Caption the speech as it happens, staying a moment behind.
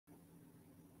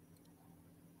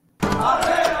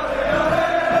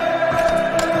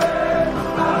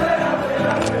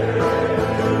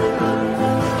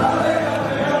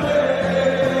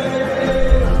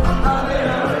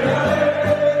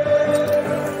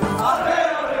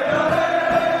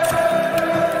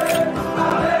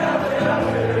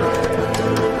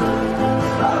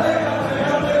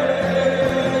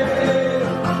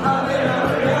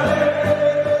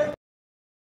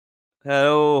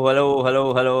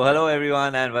Hello,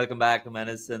 everyone, and welcome back to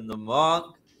Menace and the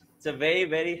Monk. It's a very,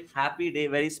 very happy day,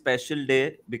 very special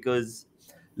day because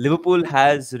Liverpool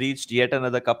has reached yet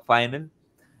another cup final.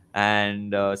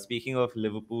 And speaking of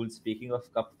Liverpool, speaking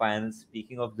of cup finals,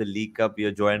 speaking of the League Cup, we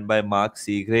are joined by Mark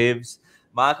Seagraves.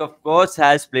 Mark, of course,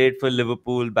 has played for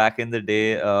Liverpool back in the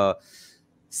day.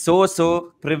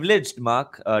 So privileged,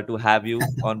 Mark, to have you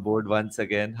on board once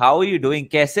again. How are you doing?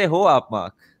 Kaise ho aap,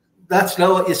 Mark? That's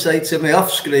not what you say to me off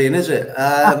screen, is it?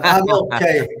 I'm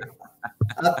okay.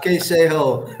 Okay, say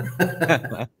ho.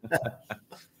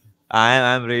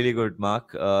 I'm really good,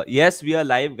 Mark. Yes, we are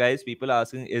live, guys. People are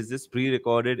asking, is this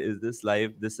pre-recorded? Is this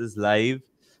live? This is live.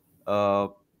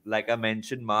 Like I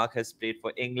mentioned, Mark has played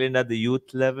for England at the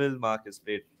youth level. Mark has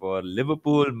played for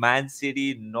Liverpool, Man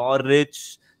City,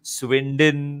 Norwich,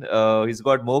 Swindon. He's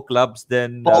got more clubs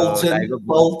than Bolton,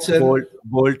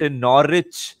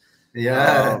 Norwich.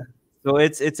 Yeah. So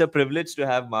it's a privilege to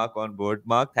have Mark on board.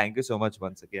 Mark, thank you so much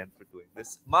once again for doing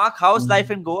this. Mark, how's life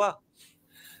in Goa?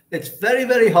 It's very,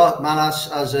 very hot, man,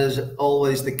 as is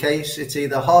always the case. It's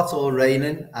either hot or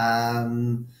raining. Yeah,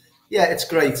 it's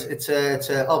great. It's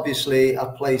obviously a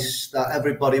place that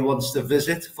everybody wants to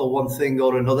visit for one thing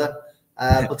or another.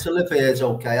 But to live here is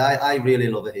okay. I really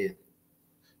love it here.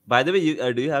 By the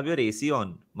way, do you have your AC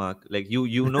on, Mark? Like you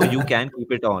know you can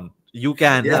keep it on. You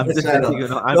can. Yeah, I'm just letting you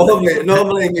know.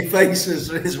 Normally my face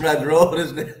is red raw,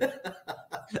 isn't it?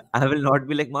 I will not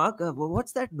be like, Mark,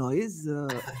 what's that noise?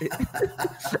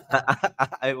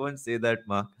 I won't say that,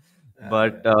 Mark.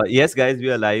 But yes, guys,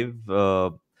 we are live. We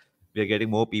are getting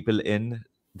more people in,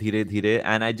 dhire dhire.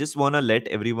 And I just want to let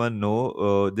everyone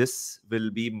know this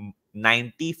will be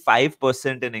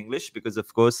 95% in English because,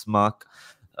 of course, Mark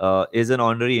is an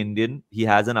honorary Indian. He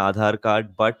has an Aadhaar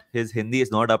card, but his Hindi is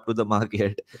not up to the mark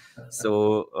yet.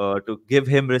 So to give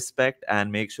him respect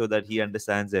and make sure that he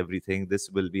understands everything, this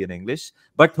will be in English.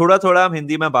 But थोड़ा थोड़ा हम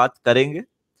हिंदी में बात करेंगे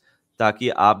ताकि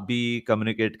आप भी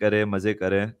communicate करें, मजे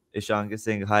करें. Ishank is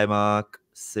saying hi, Mark.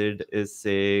 Sid is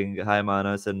saying hi,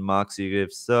 Manas and Mark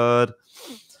Seagraves, sir.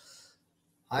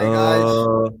 Hi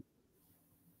guys.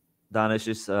 Danish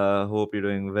is hope you're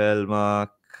doing well, Mark.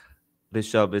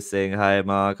 Rishabh is saying hi,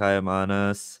 Mark. Hi,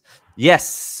 Manas. Yes,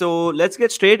 so let's get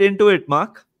straight into it,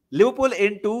 Mark. Liverpool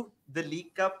into the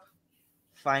League Cup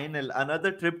final.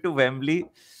 Another trip to Wembley.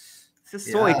 This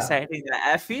is so exciting.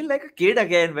 I feel like a kid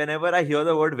again whenever I hear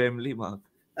the word Wembley, Mark.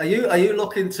 Are you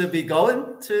looking to be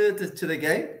going to the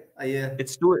game? Are you?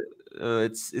 It's too.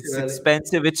 It's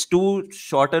expensive. It's too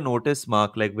short a notice,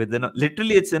 Mark. Like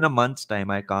literally, it's in a month's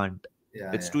time. I can't.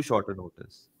 Yeah, it's too short a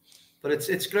notice. But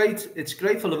it's great. It's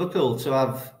great for Liverpool to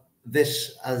have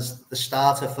this as the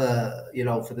starter for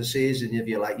the season. If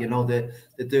you like, they're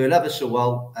doing ever so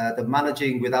well. They're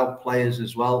managing without players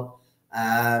as well.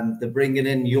 They're bringing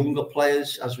in younger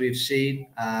players as we've seen.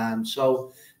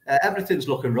 So everything's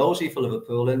looking rosy for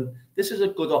Liverpool, and this is a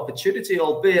good opportunity,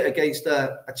 albeit against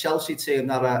a Chelsea team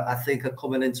that I think are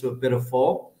coming into a bit of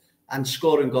form and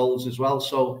scoring goals as well.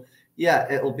 So. Yeah,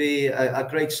 it'll be a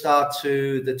great start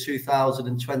to the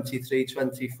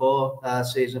 2023-24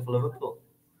 season for Liverpool.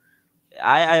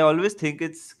 I always think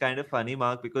it's kind of funny,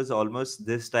 Mark, because almost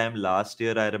this time last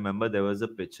year, I remember there was a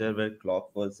picture where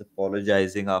Klopp was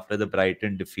apologizing after the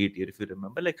Brighton defeat. If you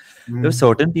remember, like there were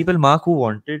certain people, Mark, who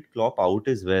wanted Klopp out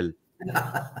as well.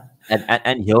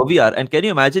 and here we are. And can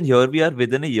you imagine? Here we are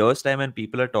within a year's time, and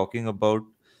people are talking about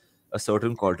a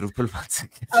certain quadruple once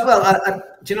again.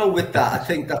 Well, with that, I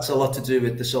think that's a lot to do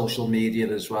with the social media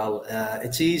as well.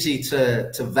 It's easy to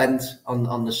vent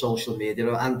on the social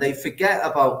media, and they forget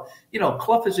about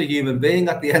Klopp is a human being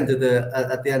at the end of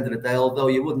the day. Although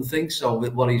you wouldn't think so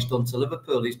with what he's done to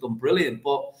Liverpool, he's done brilliant.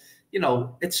 But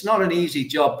it's not an easy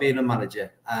job being a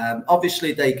manager.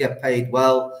 Obviously, they get paid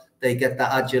well. They get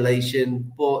that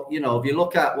adulation. But, if you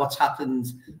look at what's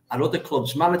happened at other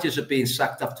clubs, managers are being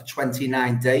sacked after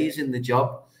 29 days in the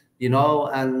job,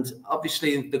 and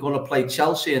obviously they're going to play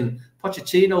Chelsea, and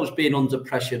Pochettino's been under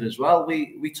pressure as well.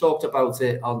 We talked about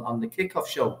it on the kickoff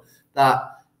show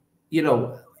that,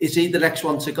 is he the next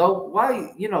one to go?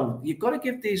 Why? You've got to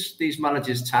give these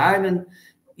managers time, and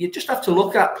you just have to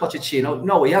look at Pochettino.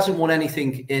 No, he hasn't won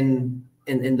anything in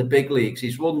the big leagues.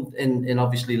 He's won in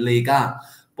obviously Ligue 1.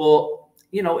 But,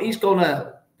 he's going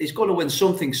to he's going to win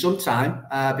something sometime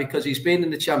because he's been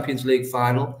in the Champions League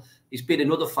final, he's been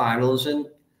in other finals, and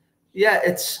yeah,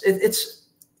 it's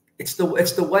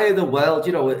the way of the world.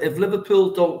 You know, if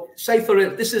Liverpool don't say for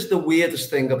it, this is the weirdest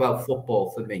thing about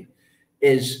football for me,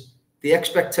 is the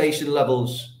expectation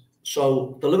levels.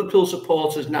 So the Liverpool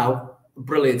supporters now,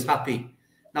 brilliant, happy.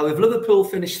 Now, if Liverpool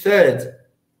finish third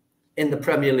in the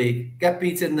Premier League, get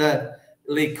beat in the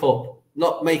League Cup,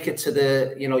 not make it to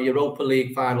the Europa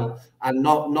League final, and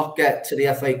not get to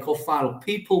the FA Cup final,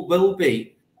 people will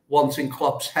be wanting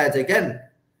Klopp's head again.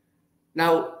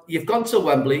 Now, you've gone to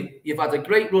Wembley, you've had a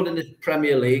great run in the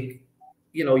Premier League,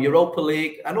 Europa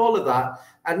League and all of that.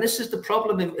 And this is the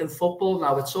problem in football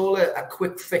now. It's all a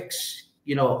quick fix.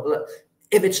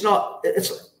 If it's not,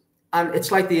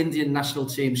 it's like the Indian national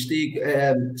team,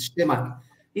 Stimac.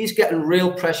 He's getting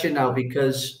real pressure now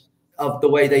because of the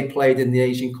way they played in the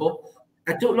Asian Cup.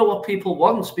 I don't know what people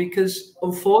want because,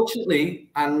 unfortunately,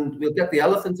 and we'll get the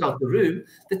elephant out of the room,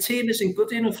 the team isn't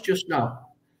good enough just now.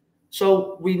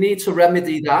 So we need to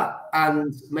remedy that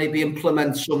and maybe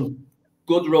implement some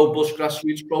good, robust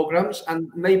grassroots programs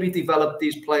and maybe develop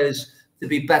these players to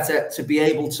be better, to be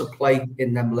able to play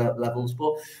in them levels.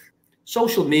 But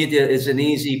social media is an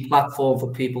easy platform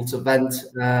for people to vent,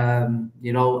 and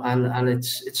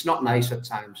it's not nice at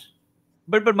times.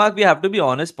 But Mark, we have to be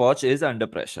honest. Poch is under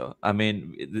pressure. I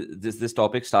mean, this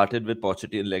topic started with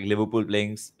Pochettino, like Liverpool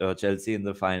playing Chelsea in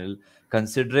the final.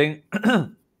 Considering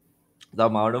the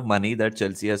amount of money that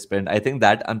Chelsea has spent, I think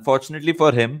that unfortunately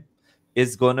for him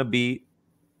is gonna be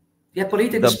Yeah, but he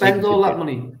didn't the big spend all that ticket.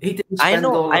 money. He didn't spend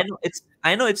all that.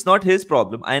 I know it's not his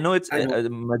problem. I know it's I know. a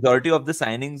majority of the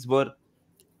signings were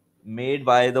made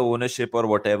by the ownership or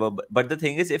whatever. But the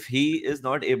thing is, if he is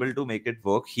not able to make it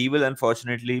work, he will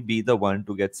unfortunately be the one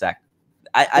to get sacked.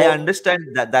 I But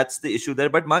understand that that's the issue there,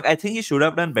 but Mark, I think he should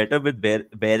have done better with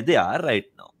where they are right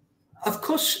now. of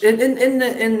course, in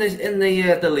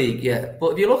the league, yeah.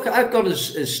 But if you look, I've got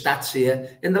his stats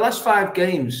here. In the last 5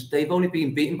 games, they've only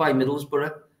been beaten by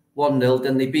Middlesbrough 1-0.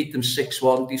 Then they beat them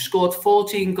 6-1. They scored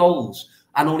 14 goals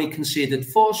and only conceded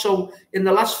 4. So in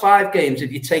the last 5 games,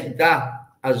 if you take that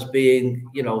as being,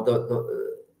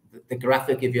 the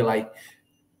graphic, if you like,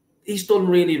 he's done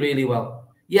really, really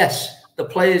well. Yes, the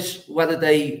players, whether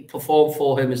they perform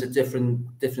for him is a different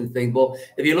thing. But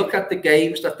if you look at the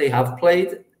games that they have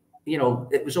played,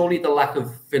 it was only the lack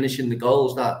of finishing the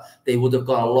goals that they would have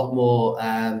got a lot more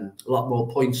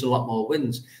points, a lot more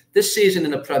wins. This season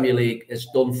in the Premier League is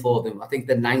done for them. I think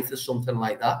they're 9th or something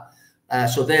like that.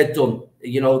 So they're done.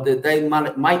 They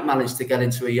might manage to get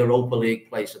into a Europa League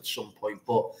place at some point,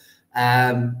 but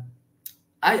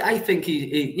I think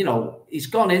he's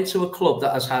gone into a club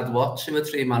that has had 2 or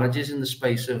 3 managers in the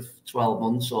space of 12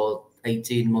 months or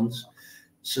 18 months.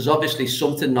 So there's obviously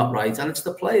something not right, and it's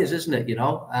the players, isn't it?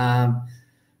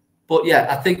 But yeah,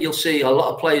 I think you'll see a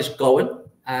lot of players going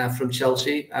from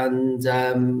Chelsea, and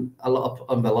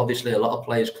obviously a lot of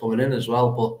players coming in as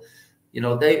well. But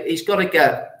he's got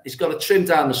to trim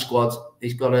down the squad.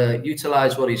 He's got to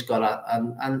utilise what he's got at,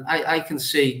 and I can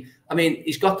see. I mean,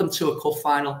 he's got them to a cup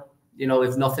final.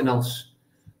 If nothing else,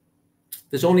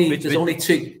 there's only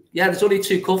 2. Yeah, there's only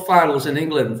 2 cup finals in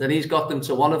England, and he's got them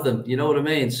to one of them. You know what I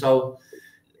mean? So,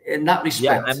 in that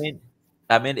respect, Yeah,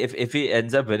 I mean, if he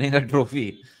ends up winning a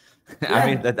trophy, I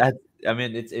mean yeah.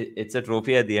 it's a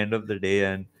trophy at the end of the day,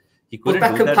 and he But couldn't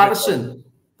that do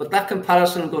that.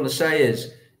 comparison I'm going to say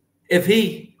is, if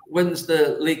he wins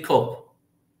the League Cup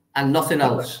and nothing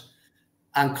else,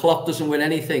 and Klopp doesn't win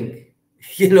anything,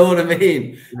 you know what I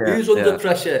mean? Yeah, Who's under yeah.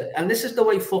 pressure? And this is the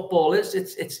way football is.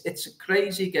 It's a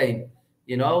crazy game,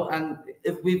 And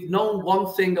if we've known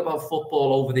one thing about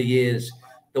football over the years,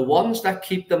 the ones that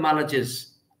keep the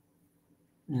managers,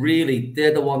 really,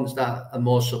 they're the ones that are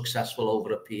more successful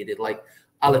over a period. Like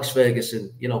Alex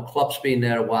Ferguson, Klopp's been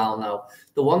there a while now.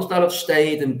 The ones that have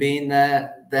stayed and been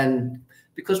there, then,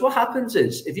 because what happens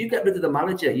is, if you get rid of the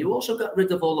manager, you also get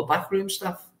rid of all the backroom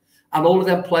staff. And all of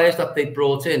them players that they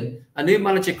brought in. A new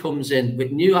manager comes in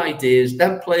with new ideas.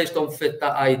 Them players don't fit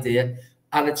that idea.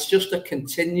 And it's just a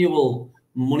continual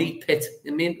money pit.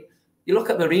 I mean, you look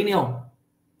at Mourinho,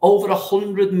 over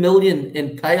 100 million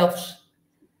in payoffs.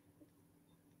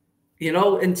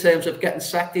 In terms of getting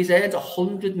sacked, he's earned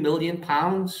 £100 million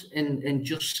in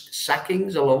just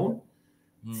sackings alone.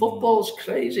 Football's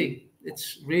crazy.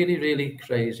 It's really, really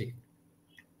crazy.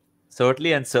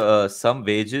 Certainly, and so some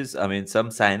wages, I mean, some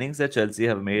signings that Chelsea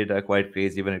have made are quite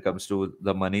crazy when it comes to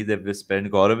the money they've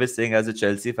spent. Gaurav is saying, as a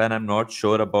Chelsea fan, I'm not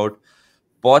sure about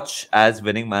Poch as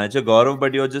winning manager. Gaurav,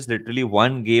 but you're just literally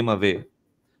 1 game away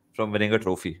from winning a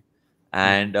trophy.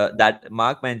 And that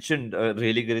Mark mentioned a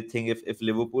really great thing. If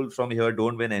Liverpool from here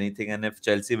don't win anything, and if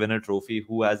Chelsea win a trophy,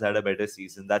 who has had a better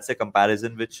season? That's a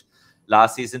comparison which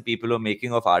last season people were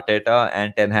making of Arteta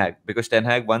and Ten Hag, because Ten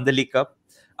Hag won the League Cup,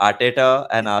 Arteta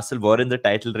and Arsenal were in the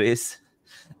title race,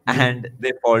 and Mm.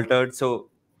 they faltered. So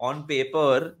on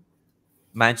paper,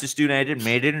 Manchester United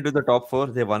made it into the top four.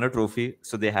 They won a trophy,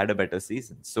 so they had a better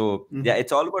season. So yeah, Mm.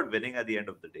 it's all about winning at the end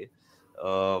of the day.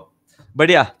 Uh, but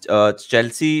yeah,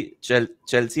 Chelsea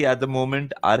at the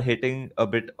moment are hitting a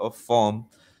bit of form,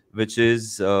 which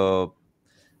is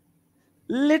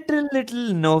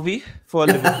little novi for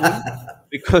Liverpool,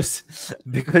 because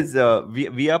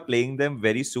we are playing them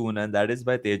very soon, and that is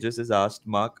why Tejas has asked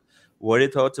Mark, what are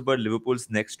your thoughts about Liverpool's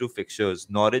next two fixtures,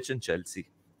 Norwich and Chelsea?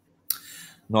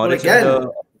 Well, Norwich in the again,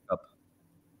 Cup.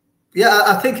 yeah,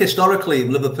 I think historically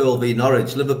Liverpool v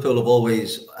Norwich, Liverpool have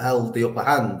always held the upper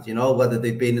hand, whether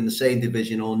they've been in the same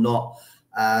division or not.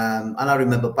 And I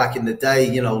remember back in the day,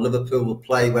 Liverpool would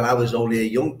play when I was only a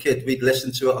young kid. We'd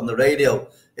listen to it on the radio.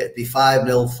 It'd be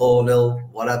 5-0, 4-0,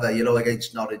 whatever,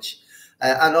 against Norwich.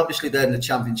 And obviously they're in the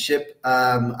Championship,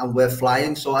 and we're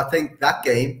flying. So I think that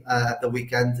game at the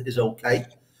weekend is okay.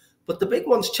 But the big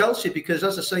one's Chelsea, because,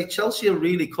 as I say, Chelsea are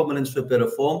really coming into a bit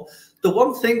of form. The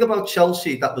one thing about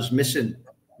Chelsea that was missing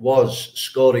was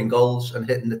scoring goals and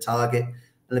hitting the target.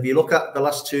 And if you look at the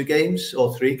last two games,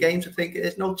 or three games, I think it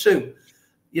is, no, two,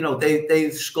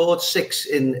 they've scored six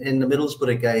in the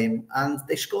Middlesbrough game, and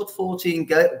they scored 14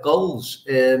 goals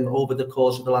over the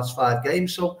course of the last 5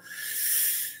 games. So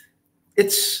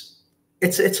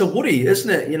it's a worry, isn't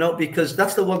it? Because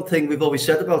that's the one thing we've always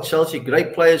said about Chelsea: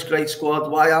 great players, great squad.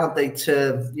 Why aren't they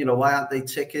why aren't they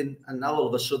ticking? And now all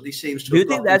of a sudden he seems to Do you have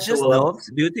think got that's into a just level.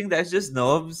 nerves? Do you think that's just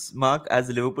nerves, Mark, as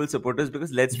Liverpool supporters?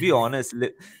 Because let's be honest,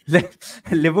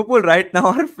 Liverpool right now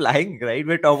are flying, right?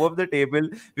 We're top of the table.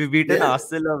 We've beaten Yeah.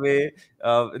 Arsenal away.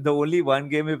 The only one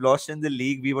game we've lost in the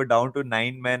league, we were down to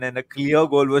 9 men, and a clear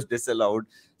goal was disallowed.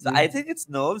 So I Mm. think it's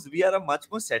nerves. We are a much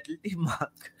more settled team,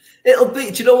 Mark. It'll be.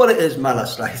 Do you know what it is,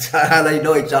 Manas? Right, and I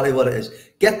know exactly what it is.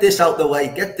 Get this out the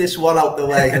way. Get this one out the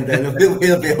way, and then we'll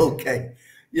be okay.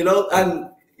 And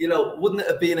wouldn't it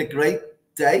have been a great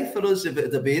day for us if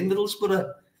it had been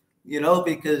Middlesbrough?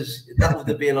 Because that would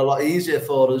have been a lot easier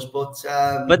for us. But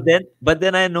But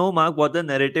then I know, Mark, what the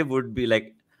narrative would be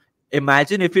like.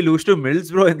 Imagine if we lose to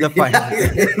Middlesbrough in the final.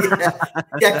 yeah,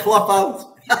 get Klopp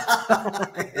out.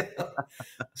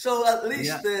 So at Yeah.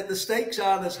 least the stakes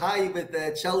aren't as high with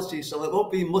Chelsea, so it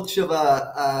won't be much of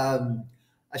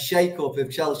a shake-up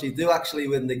if Chelsea do actually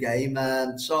win the game.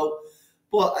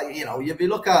 But if you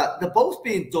look at, they're both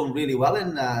being done really well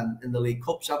in the League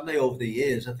Cups, haven't they, over the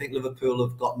years? I think Liverpool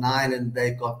have got 9, and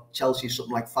they've got Chelsea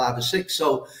something like 5 or 6.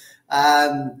 So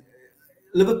um,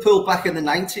 Liverpool back in the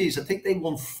 90s, I think they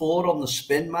won 4 on the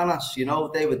spin, Manas.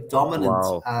 They were dominant.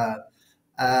 Wow.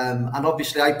 And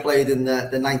obviously, I played in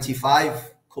the 95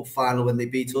 Cup final when they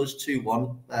beat us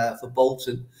 2-1 for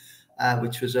Bolton,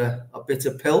 which was a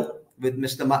bitter pill, with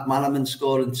Mr. McManaman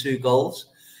scoring 2 goals.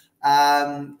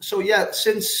 So yeah,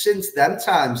 since them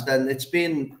times, then it's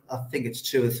been, I think it's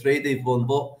 2 or 3 they've won.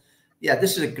 But yeah,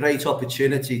 this is a great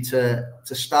opportunity to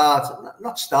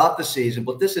not start the season,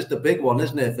 but this is the big one,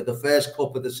 isn't it, for the first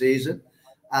cup of the season?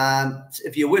 And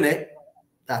if you win it,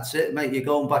 that's it, mate. You're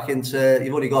going back into.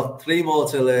 You've only got 3 more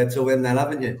to win, then,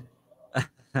 haven't you?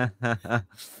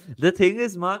 The thing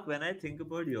is, Mark, when I think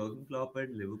about Jurgen Klopp at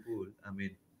Liverpool, I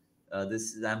mean,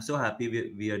 I'm so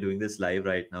happy we are doing this live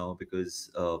right now, because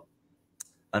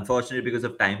unfortunately, because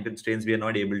of time constraints, we are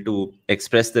not able to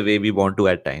express the way we want to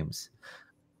at times.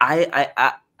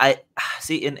 I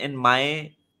see, in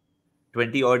my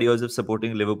 20 odd years of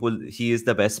supporting Liverpool, he is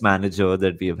the best manager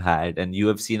that we have had. And you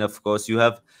have seen, of course, you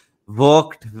have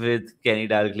worked with Kenny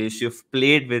Dalglish, you've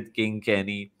played with King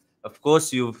Kenny. Of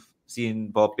course, you've seen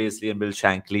Bob Paisley and Bill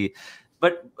Shankly,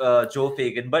 but Joe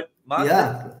Fagan. But Mark,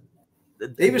 Yeah, the,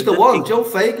 he the, was the the one. thing, Joe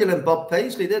Fagan and Bob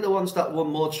Paisley. They're the ones that won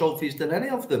more trophies than any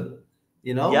of them.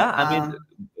 You know. yeah, I mean,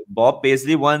 Bob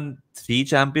Paisley won 3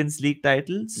 Champions League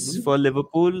titles Mhm. for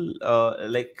Liverpool,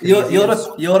 like crazy.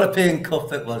 And European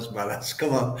Cup it was, Maras.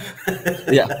 Come on.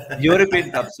 yeah,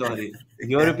 European Cup, sorry.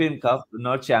 European Cup,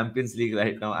 not Champions League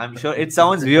right now. I'm sure it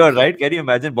sounds weird, right? Can you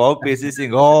imagine Bob Paisley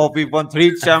saying, "Oh, we won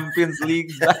 3 Champions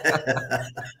Leagues"?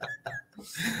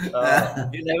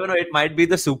 You never know. It might be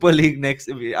the Super League next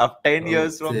after 10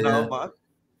 years Oh from now, dear. Mark.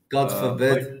 God But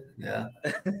forbid. Yeah.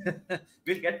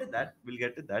 we'll get to that. We'll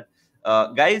get to that.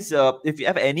 Guys, if you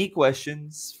have any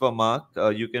questions for Mark,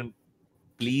 you can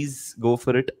please go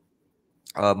for it.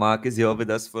 Mark is here with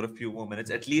us for a few more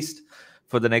minutes, at least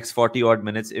for the next 40 odd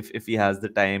minutes. If he has the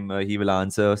time, he will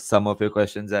answer some of your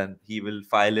questions and he will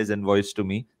file his invoice to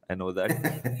me. I know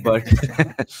that. But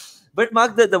but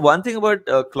Mark, the one thing about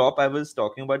Klopp I was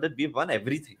talking about, that we've won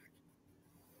everything,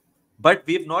 but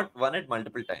we've not won it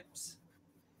multiple times.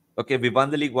 Okay, we won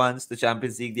the league once, the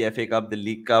Champions League, the FA Cup, the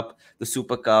League Cup, the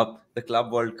Super Cup, the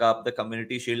Club World Cup, the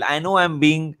Community Shield. I know I'm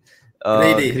being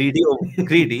Greedy.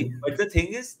 greedy, but the thing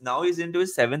is, now he's into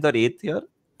his seventh or eighth year.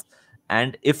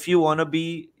 And if you want to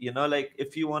be, like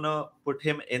if you want to put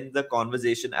him in the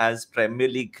conversation as Premier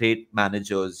League great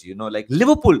managers, like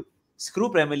Liverpool, screw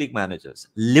Premier League managers,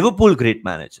 Liverpool great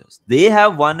managers, they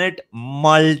have won it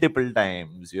multiple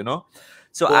times.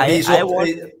 So But I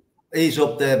want, he's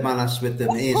up there, Manas, with them.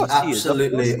 of He's course he is, of course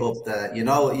absolutely he is. up there. You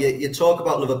know, you talk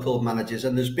about Liverpool managers,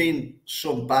 and there's been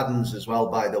some bad ones as well,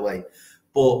 by the way.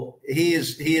 But he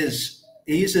is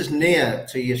as near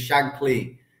to your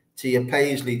Shankly, to your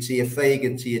Paisley, to your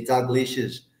Fagan, to your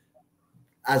Dalglishes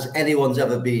as anyone's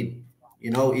ever been.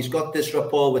 You know, he's got this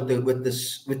rapport with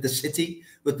the city,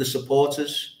 with the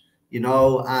supporters. You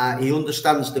know, he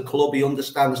understands the club, he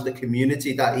understands the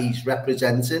community that he's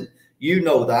representing. You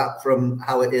know that from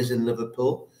how it is in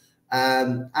Liverpool.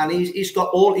 And he's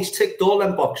ticked all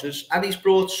them boxes, and he's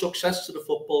brought success to the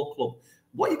football club.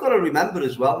 What you've got to remember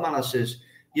as well, Manas, is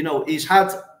he's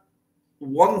had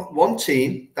one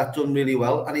team that done really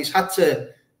well, and he's had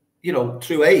to,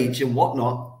 through age and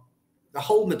whatnot, the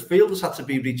whole midfield has had to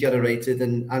be regenerated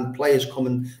and players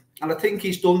coming. And I think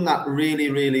he's done that really,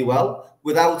 really well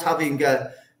without having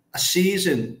a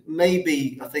season,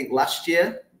 maybe I think last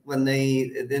year when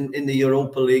they in the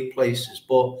Europa League places.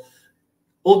 But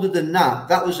other than that,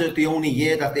 that was the only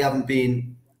year that they haven't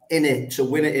been in it to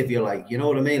win it, if you like. You know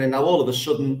what I mean? And now all of a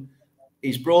sudden,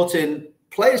 he's brought in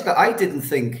players that I didn't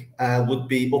think would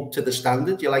be up to the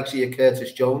standard. You like your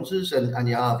Curtis Joneses and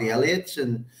your Harvey Elliott's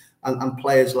and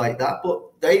players like that.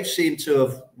 But they've seemed to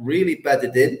have really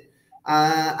bedded in.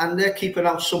 And they're keeping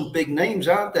out some big names,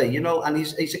 aren't they? And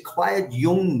he's acquired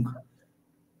young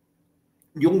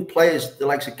players, the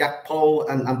likes of Gakpo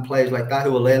and players like that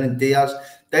who are learning. Diaz.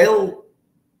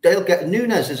 They'll get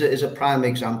Nunes is a prime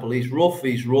example. He's rough,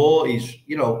 he's raw,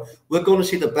 we're going to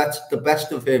see the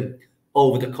best of him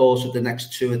over the course of the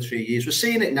next 2 or 3 years. We're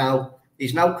seeing it now.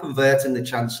 He's now converting the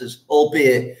chances,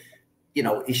 albeit,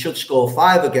 he should score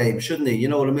 5 a game, shouldn't he? You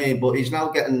know what I mean? But he's now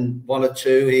getting 1 or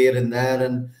 2 here and there.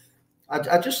 And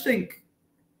I just think,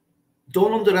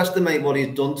 don't underestimate what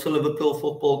he's done to Liverpool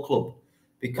Football Club,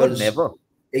 because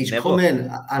he's come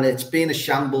in and it's been a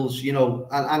shambles, and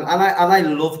I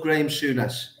love Graham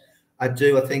Souness. I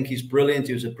do. I think he's brilliant.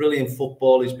 He was a brilliant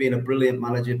footballer. He's been a brilliant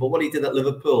manager. But what he did at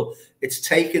Liverpool, it's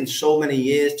taken so many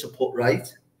years to put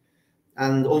right.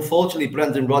 And unfortunately,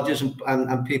 Brendan Rodgers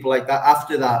and people like that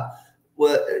after that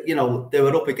were, they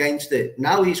were up against it.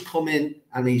 Now he's come in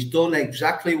and he's done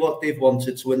exactly what they've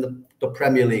wanted to win the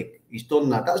Premier League. He's done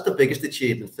that. That's the biggest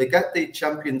achievement. Forget the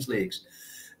Champions Leagues.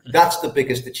 That's the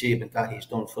biggest achievement that he's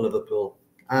done for Liverpool.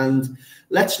 And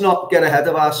let's not get ahead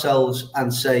of ourselves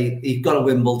and say he's got to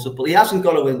win multiple. He hasn't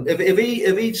got to win.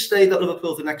 If he'd stayed at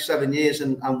Liverpool for the next 7 years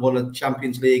and won a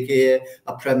Champions League here,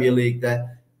 a Premier League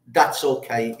there, that's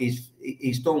okay.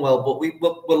 He's done well. But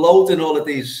we're loading all of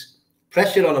these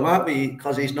pressure on him, aren't we?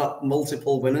 Because he's not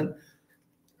multiple winning.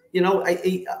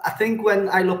 I think when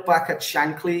I look back at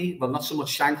Shankly, well, not so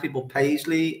much Shankly, but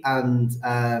Paisley and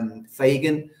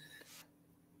Fagan,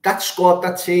 that squad,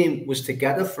 that team was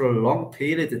together for a long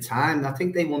period of time. I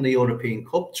think they won the European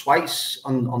Cup twice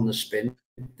on the spin,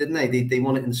 didn't they? They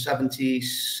won it in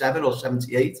 77 or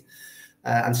 78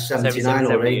 and 79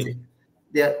 or 80.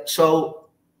 Yeah, so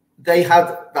they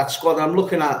had that squad. I'm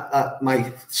looking at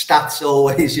my stats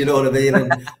always, you know what I mean?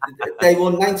 And they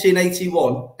won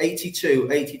 1981, 82,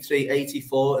 83,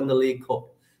 84 in the League Cup.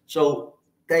 So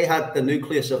they had the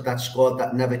nucleus of that squad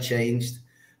that never changed.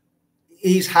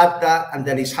 He's had that, and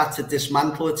then he's had to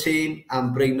dismantle a team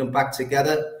and bring them back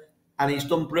together, and he's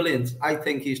done brilliant. I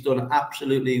think he's done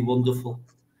absolutely wonderful.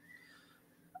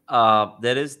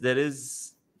 There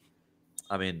is.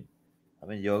 I mean,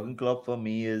 Jurgen Klopp for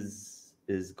me is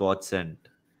God sent.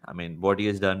 I mean, what he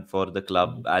has done for the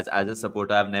club as a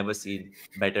supporter, I've never seen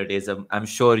better days. I'm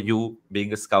sure you,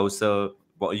 being a Scouser,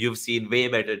 you've seen way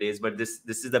better days, but this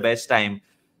is the best time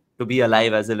to be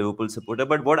alive as a Liverpool supporter.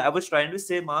 But what I was trying to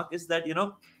say, Mark, is that,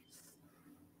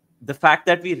 the fact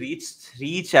that we reached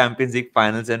 3 Champions League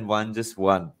finals and won just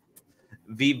one.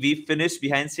 We finished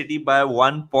behind City by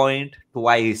 1 point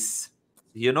twice.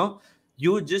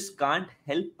 You just can't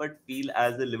help but feel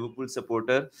as a Liverpool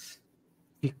supporter,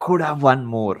 we could have won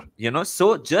more.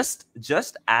 So just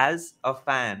as a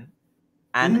fan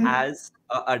and as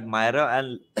an admirer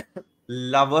and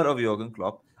lover of Jurgen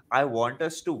Klopp. I want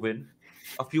us to win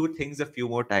a few things a few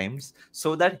more times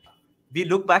so that we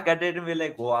look back at it and we're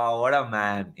like, wow, what a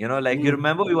man. You know, like you Mm.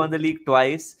 remember we won the league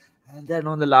twice and then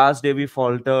on the last day we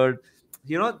faltered.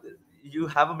 You know, you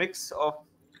have a mix of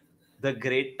the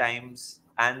great times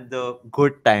and the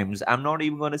good times. I'm not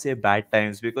even going to say bad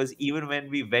times because even when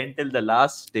we went till the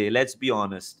last day, let's be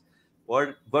honest,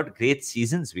 what great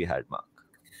seasons we had, Mark.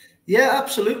 Yeah,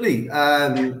 absolutely.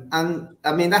 And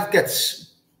I mean that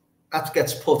gets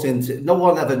put into. No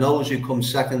one ever knows who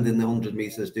comes second in the 100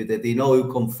 meters, do they? They know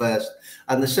who come first,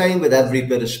 and the same with every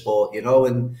bit of sport, you know.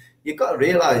 And you've got to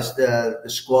realise the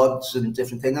squads and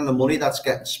different things, and the money that's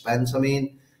getting spent. I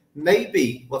mean,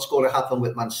 maybe what's going to happen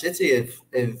with Man City if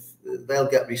they'll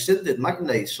get rescinded, mightn't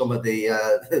they? Some of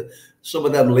the some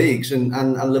of them leagues, and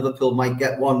Liverpool might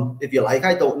get one if you like.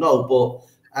 I don't know, but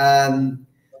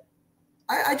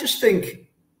I just think.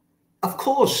 Of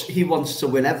course, he wants to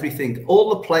win everything.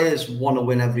 All the players want to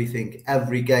win everything,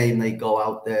 every game they go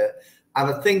out there.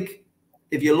 And I think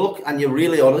if you look and you're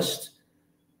really honest,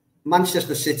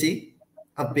 Manchester City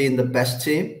have been the best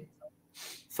team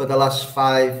for the last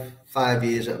five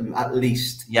years at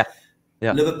least. Yeah,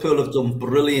 yeah, Liverpool have done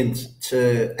brilliant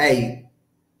to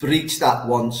breach that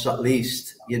once at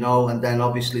least, you know, and then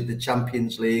obviously the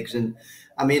Champions Leagues. And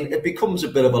I mean, it becomes a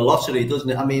bit of a lottery, doesn't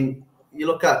it? I mean, you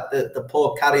look at the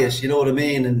poor Carriers, you know what I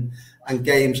mean, and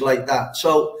games like that.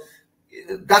 So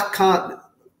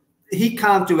he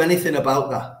can't do anything about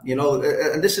that, you know.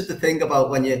 And this is the thing about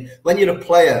when you're a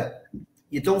player,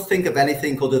 you don't think of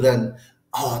anything other than,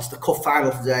 oh, it's the cup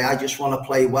final today. I just want to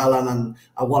play well and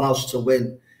I want us to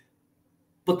win.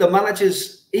 But the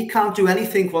managers, he can't do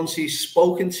anything once he's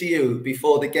spoken to you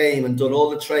before the game and done all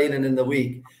the training in the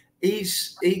week. He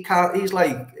can't. He's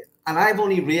like, and I've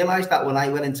only realised that when I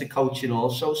went into coaching.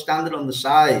 Also, standing on the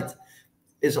side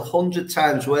is 100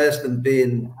 times worse than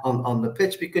being on the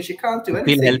pitch because you can't do you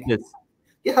feel anything. helpless.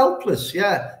 You're helpless.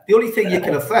 Yeah, the only thing you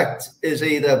can affect is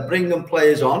either bringing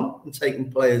players on and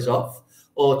taking players off,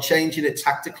 or changing it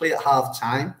tactically at half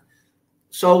time.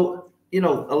 So, you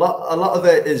know, a lot of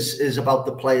it is about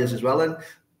the players as well. And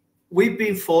we've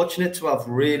been fortunate to have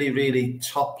really, really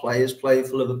top players playing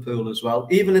for Liverpool as well,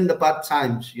 even in the bad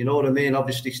times. You know what I mean?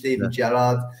 Obviously, Steven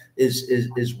Gerrard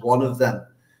is one of them.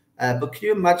 But can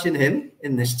you imagine him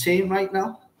in this team right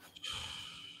now?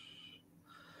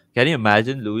 Can you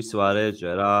imagine Luis Suarez,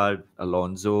 Gerrard,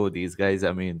 Alonso, these guys?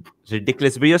 I mean,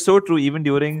 ridiculous. But you're so true. Even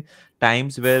during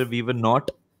times where we were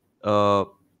not uh,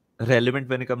 relevant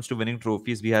when it comes to winning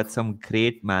trophies, we had some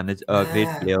great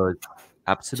Yeah, players.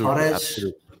 Absolutely, Torres,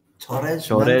 absolutely.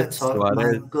 remember Torres, Torres? My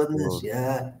Suarez, goodness, oh,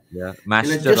 yeah. yeah, You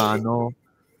know, just Mascherano,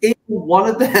 even one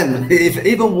of them, if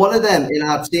even one of them in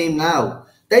our team now,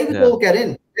 they would yeah, all get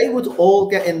in. They would all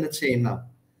get in the team now,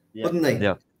 yeah, wouldn't they?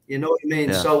 yeah, You know what I mean?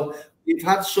 yeah, So we've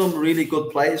had some really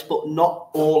good players, but not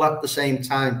all at the same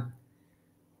time.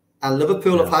 And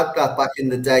Liverpool have yeah. had that back in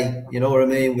the day. You know what I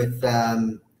mean? With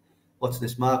what's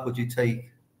this, Mark? Would you take?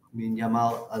 I mean,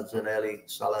 Yamal as an early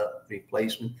Salah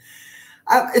replacement.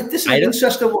 This is I don't,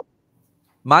 interesting.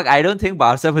 Mark. I don't think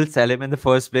Barca will sell him in the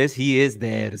first place. He is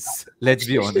theirs. Let's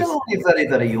be He's still honest. only very,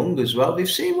 very young as well. We've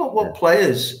seen Yeah, what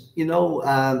players, you know,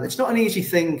 it's not an easy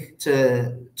thing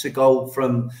to go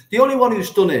from. The only one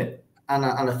who's done it, and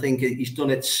I think he's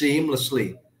done it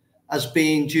seamlessly, has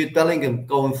been Jude Bellingham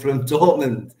going from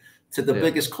Dortmund to the yeah,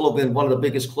 biggest club in one of the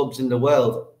biggest clubs in the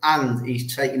world, and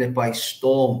he's taken it by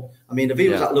storm. I mean, if he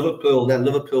was yeah, at Liverpool, then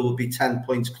Liverpool would be 10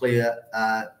 points clear,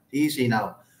 easy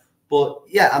now. But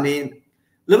yeah, I mean,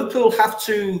 Liverpool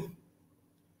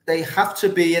they have to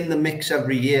be in the mix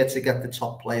every year to get the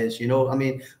top players. You know, I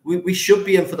mean, we should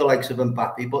be in for the likes of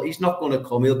Mbappe, but he's not going to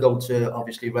come. He'll go to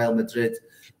obviously Real Madrid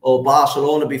or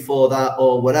Barcelona before that,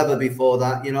 or whatever before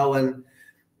that. You know, and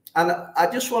I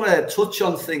just want to touch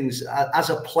on things as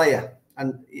a player.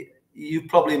 And you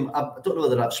probably, I don't know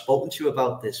whether I've spoken to you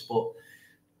about this, but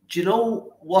do you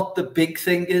know what the big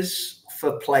thing is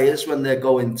for players when they're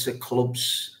going to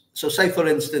clubs? So, say for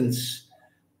instance,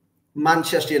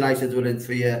 Manchester United were in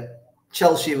for you,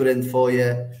 Chelsea were in for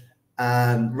you,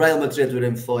 Real Madrid were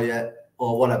in for you,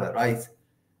 or whatever, right?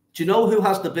 Do you know who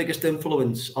has the biggest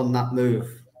influence on that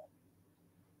move?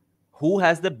 who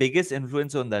has the biggest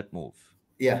influence on that move?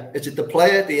 Yeah, is it the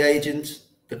player, the agent,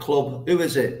 the club? Who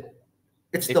is it?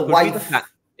 It's the It could be the wife.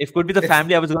 it could be the It's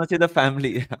family. I was going to say the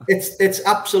family. it's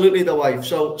absolutely the wife.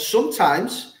 So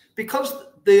sometimes because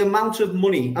the amount of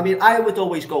money, I mean, I would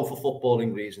always go for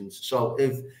footballing reasons. So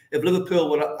if Liverpool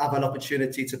would have an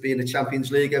opportunity to be in the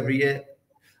Champions League every year,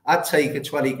 I'd take a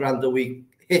 20 grand a week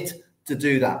hit to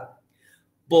do that.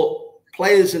 But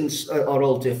players are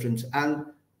all different, and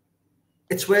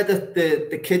it's where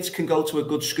the kids can go to a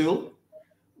good school,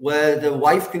 where the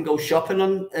wife can go shopping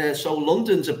on. So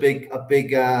London's a big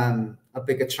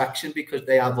attraction because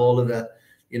they have all of the,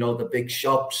 the big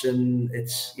shops, and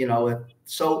it's,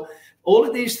 so all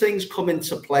of these things come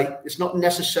into play. It's not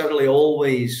necessarily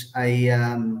always a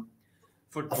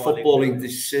footballing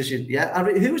decision. Yeah.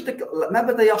 Who was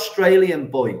remember the Australian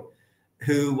boy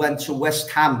who went to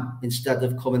West Ham instead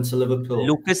of coming to Liverpool?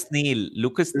 Lucas Neal.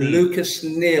 Lucas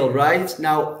Neal, right?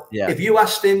 Now, Yeah. if you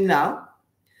asked him now,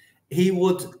 he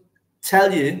would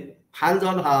tell you, hand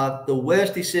on heart, the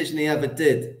worst decision he ever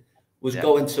did was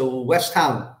going to West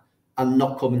Ham and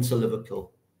not coming to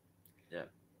Liverpool. Yeah.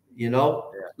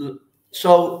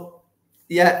 So,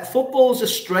 yeah, football's a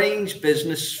strange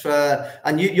business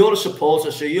and you're a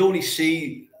supporter, so you only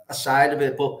see a side of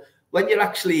it. But when you're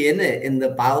actually in it, in the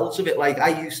bowels of it, like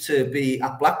I used to be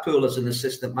at Blackpool as an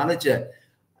assistant manager,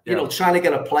 trying to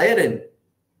get a player in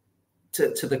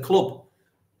to the club.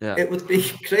 Yeah. It would be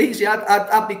crazy.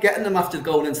 I'd be getting them after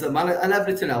going into the manager and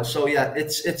everything else. So yeah,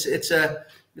 it's a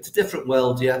different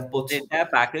world. Yeah, but the entire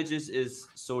package is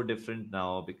so different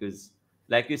now because,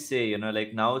 like you say,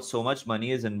 like now so much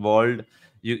money is involved.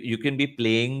 You can be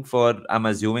playing for, I'm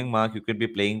assuming, Mark, you could be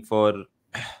playing for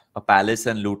a Palace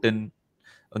and Luton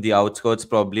on the outskirts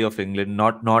probably of England.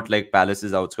 Not like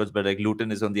Palace's outskirts, but like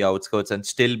Luton is on the outskirts, and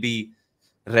still be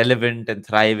relevant and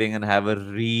thriving and have a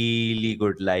really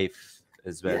good life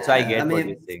as well. So I get what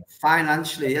you're saying.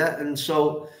 Financially, yeah. And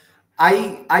so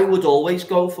I would always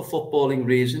go for footballing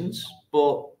reasons,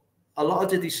 but a lot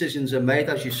of the decisions are made,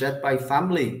 as you said, by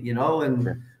family,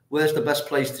 and where's the best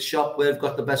place to shop, where we've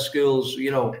got the best schools,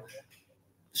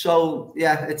 So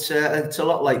yeah, it's a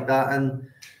lot like that. And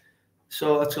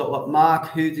so it's got Mark,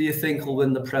 who do you think will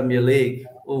win the Premier League?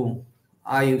 Oh,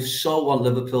 I so want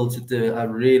Liverpool to do it. I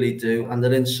really do. And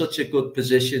they're in such a good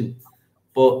position.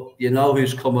 But you know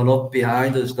who's coming up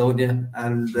behind us, don't you?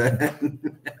 And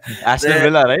Aston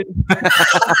Villa, right?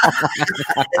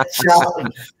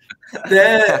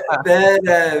 they're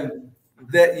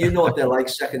they're like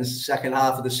second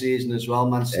half of the season as well,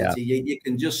 Man City. Yeah. You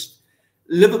can just,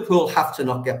 Liverpool have to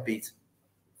not get beat.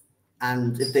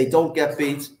 And if they don't get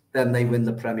beat, then they win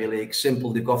the Premier League.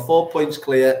 Simple. They've got 4 points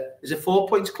clear. Is it 4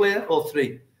 points clear or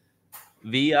 3?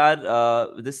 We are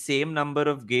the same number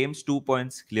of games, 2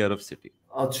 points clear of City.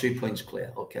 Oh, 3 points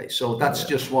clear. Okay, so that's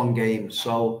just one game.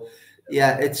 So,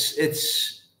 yeah, it's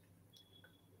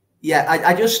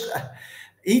I just,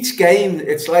 each game,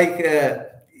 it's like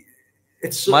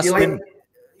it's must win.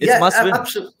 It's must win.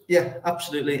 Absolutely,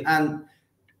 absolutely. And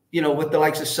with the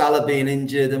likes of Salah being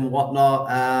injured and whatnot.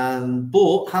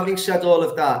 But having said all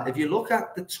of that, if you look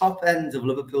at the top end of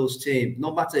Liverpool's team,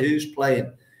 no matter who's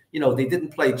playing, they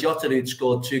didn't play Jota, who'd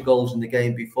scored 2 goals in the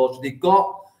game before. So they've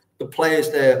got the players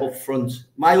there up front.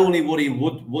 My only worry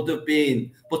would have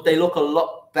been, but they look a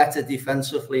lot better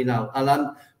defensively now. And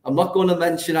I'm not going to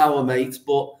mention our mate,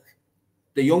 but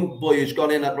the young boy who's gone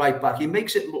in at right back, he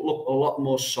makes it look a lot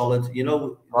more solid.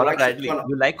 Conor Bradley.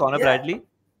 You like Conor Bradley?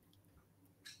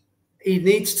 He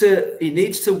needs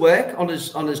to work on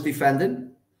his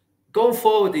defending. Going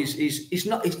forward,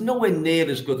 he's nowhere near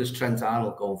as good as Trent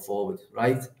Arnold going forward,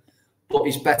 right? But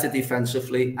he's better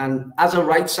defensively. And as a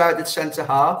right-sided centre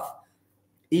half,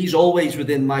 he's always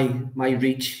within my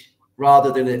reach,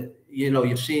 rather than it.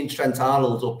 You've seen Trent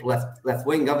Arnold up left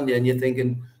wing, haven't you? And you're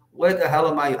thinking, where the hell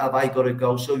have I got to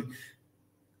go? So,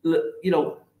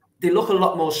 they look a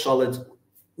lot more solid.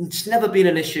 It's never been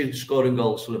an issue scoring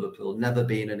goals for Liverpool. Never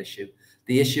been an issue.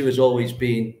 The issue has always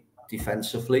been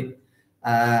defensively,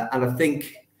 and I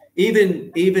think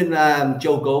even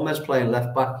Joe Gomez playing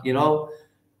left back,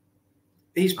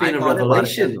 he's been a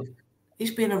revelation.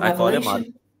 He's been a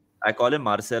revelation. I call him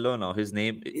Marcelo now. His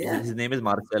name is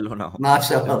Marcelo now.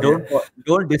 Marcelo.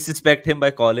 Don't disrespect him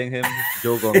by calling him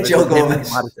Joe Gomez. Joe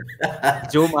Gomez.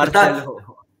 Joe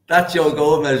Marcelo. That Joe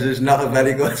Gomez is not a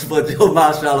very good, but Joe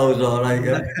Marcelo is all right.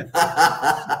 Yeah.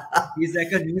 He's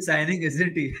like a new signing,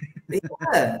 isn't he?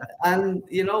 Yeah, and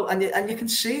and you can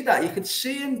see that. You can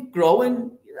see him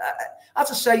growing. As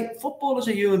I say, footballers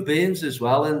are human beings as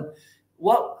well,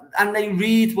 and they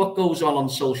read what goes on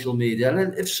social media.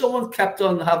 And if someone kept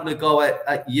on having a go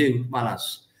at you,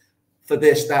 Manas, for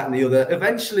this, that, and the other,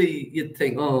 eventually you'd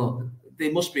think, oh,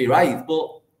 they must be right.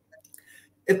 But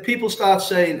if people start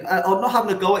saying, I'm not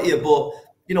having a go at you, but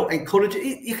encourage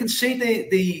it, you can see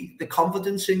the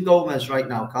confidence in Gomez right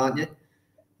now, can't you?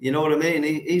 You know what I mean?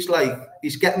 He's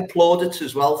getting plaudits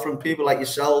as well from people like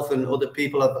yourself and other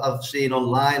people I've seen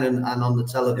online and on the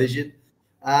television.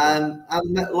 And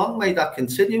long may that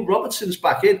continue. Robertson's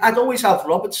back in. I'd always have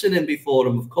Robertson in before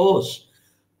him, of course.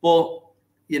 But,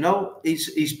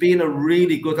 he's been a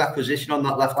really good acquisition on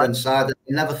that left One hand side. I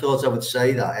never thought I would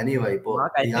say that anyway, but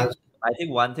Mark, he has. I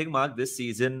think one thing, Mark, this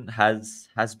season has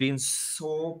been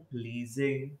so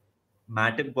pleasing.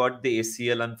 Matip got the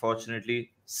ACL,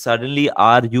 unfortunately. Suddenly,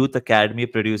 our youth academy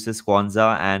produces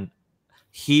Kwanzaa, and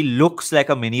he looks like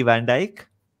a mini Van Dyke.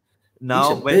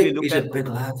 Now, when we look He's a at big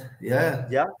lad. Yeah.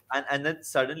 yeah, and then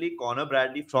suddenly Connor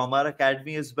Bradley from our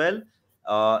academy as well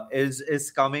is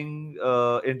coming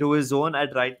into his own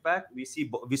at right back. We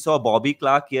saw Bobby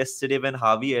Clark yesterday when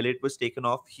Harvey Elliott was taken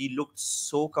off. He looked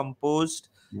so composed.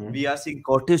 We Mm, are seeing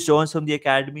Curtis Jones from the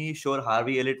academy. Sure,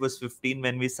 Harvey Elliott was 15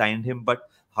 when we signed him, but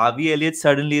Harvey Elliott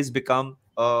suddenly has become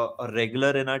a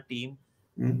regular in our team.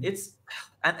 mm, It's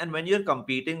and when you're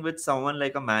competing with someone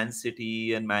like a Man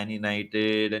City and Man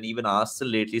United and even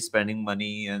Arsenal lately spending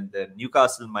money and then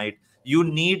Newcastle might, you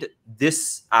need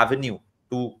this avenue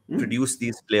to mm. produce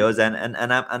these players and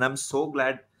I'm so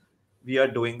glad we are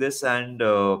doing this and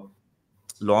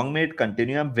long may it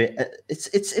continue.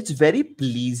 It's very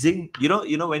pleasing,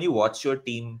 when you watch your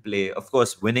team play. Of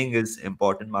course, winning is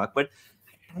important, Mark, but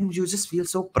at times you just feel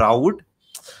so proud.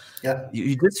 Yeah.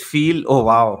 You just feel, oh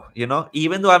wow,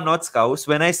 even though I'm not Scouts,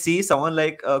 when I see someone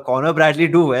like Connor Bradley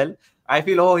do well, I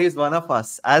feel, oh, he's one of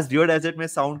us. As weird as it may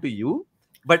sound to you,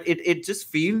 but it just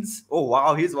feels, oh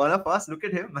wow, he's one of us. Look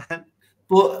at him, man.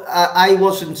 But I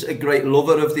wasn't a great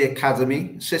lover of the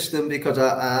academy system because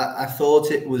I thought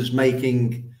it was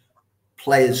making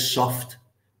players soft.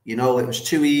 It was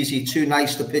too easy, too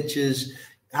nice to pitches,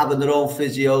 having their own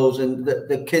physios, and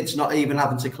the kids not even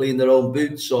having to clean their own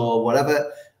boots or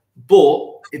whatever.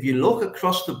 But if you look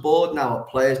across the board now at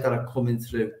players that are coming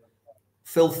through,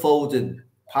 Phil Foden,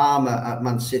 Palmer at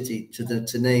Man City,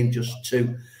 to name just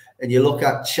two. And you look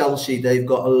at Chelsea, they've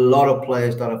got a lot of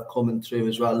players that have coming through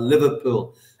as well.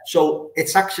 Liverpool. So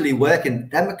it's actually working.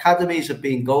 Them academies have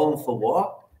been going for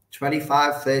what?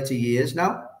 25, 30 years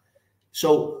now.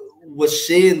 So we're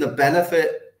seeing the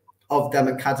benefit of them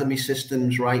academy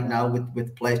systems right now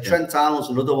with players. Yeah. Trent Arnold's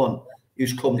another one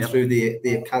who's come Yep. through the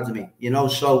academy,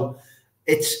 so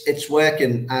it's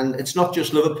working. And it's not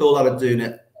just Liverpool that are doing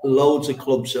it. Loads of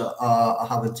clubs are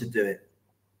having to do it.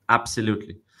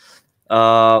 Absolutely.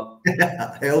 Uh,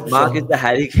 I hope Mark, is so. the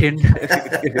Harry Kane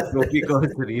trophy goes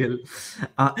real?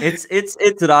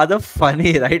 It's rather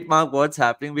funny, right, Mark? What's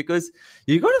happening, because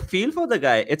you got to feel for the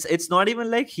guy. It's not even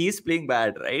like he's playing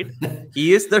bad, right?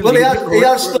 He is the Well, leading he goal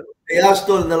has scorer. done, he has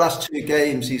done in the last two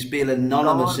games. He's been No,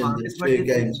 anonymous in the Marcus, but two in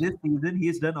games. this season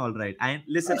he's done all right. And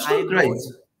listen, He's I done great.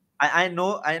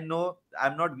 know, I know.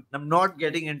 I'm not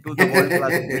getting into the world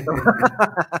class debate.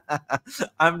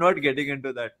 I'm not getting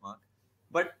into that, Mark.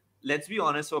 But let's be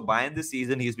honest. For Bayern this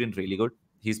season, he's been really good.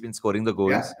 He's been scoring the Yeah.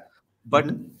 goals. But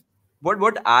Mhm.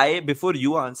 what I before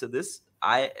you answer this,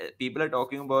 I people are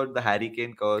talking about the Harry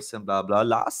Kane curse and blah blah.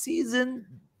 Last season,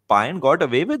 Bayern got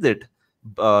away with it.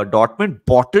 Dortmund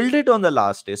bottled it on the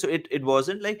last day, so it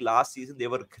wasn't like last season they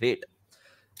were great.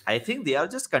 I think they are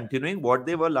just continuing what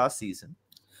they were last season,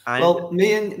 and Well,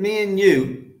 me and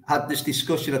you had this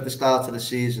discussion at the start of the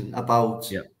season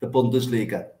about yeah, the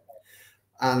Bundesliga,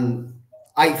 and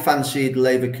I fancied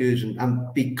Leverkusen,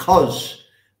 and because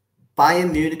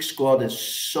Bayern Munich squad is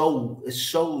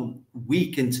so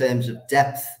weak in terms of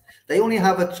depth. They only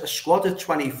have a squad of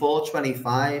 24,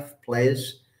 25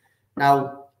 players.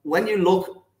 Now, when you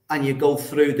look and you go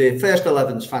through the first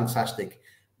 11 is fantastic.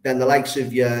 Then the likes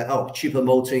of your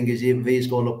Choupo-Moting is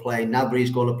going to play, Gnabry is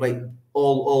going to play,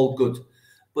 all good.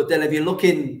 But then if you're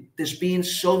looking, there's been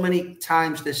so many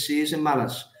times this season,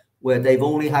 Manas, where they've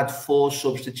only had 4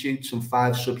 substitutes and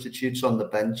 5 substitutes on the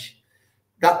bench.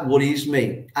 That worries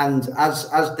me. And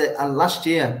and last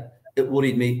year it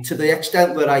worried me to the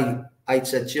extent where I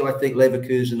said to you, I think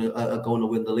Leverkusen are going to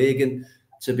win the league. And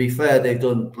to be fair, they've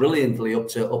done brilliantly up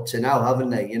to now,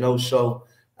 haven't they? So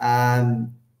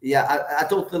yeah, I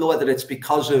don't know whether it's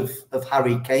because of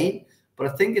Harry Kane, but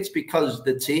I think it's because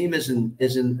the team isn't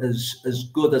as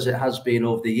good as it has been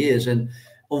over the years. And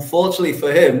unfortunately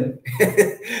for him,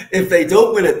 if they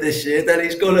don't win it this year, then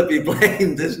he's going to be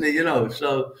blamed, isn't he?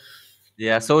 So.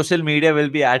 yeah, social media will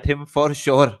be at him for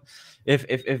sure if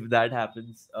that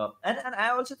happens. And I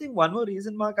also think one more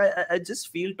reason, Mark, I just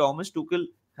feel Thomas Tuchel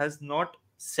has not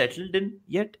settled in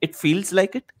yet. It feels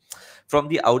like it from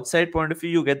the outside point of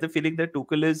view. You get the feeling that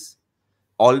Tuchel is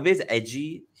always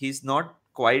edgy. He's not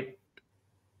quite,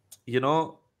 you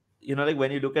know, like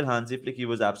when you look at Hansi Flick, he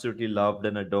was absolutely loved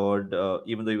and adored,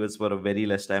 even though he was for a very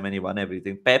less time and he won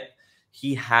everything. Pep,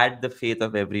 he had the faith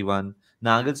of everyone.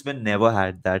 Nagelsmann never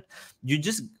had that. You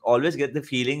just always get the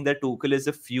feeling that Tuchel is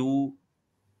a few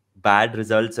bad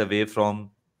results away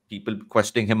from people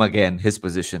questioning him again, his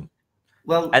position.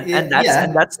 Well, And yeah.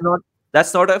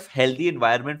 that's not a healthy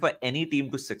environment for any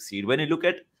team to succeed. When you look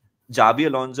at Jabi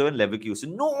Alonso and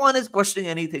Leverkusen, no one is questioning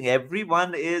anything.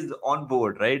 Everyone is on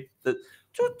board, right? The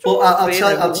choo But choo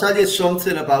train, I'll everyone. tell you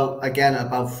something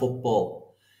about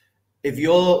football. If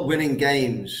you're winning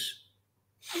games,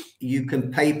 you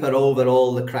can paper over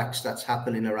all the cracks that's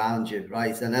happening around you,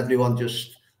 right? And everyone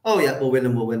just, oh yeah, we're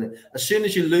winning, we're winning. As soon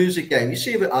as you lose a game, you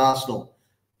see it with Arsenal.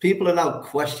 People are now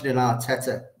questioning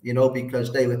Arteta,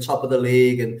 because they were top of the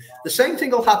league, and the same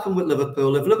thing will happen with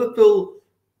Liverpool. If Liverpool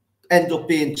end up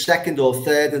being second or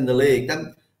third in the league,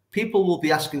 then people will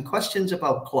be asking questions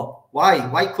about Klopp. Why?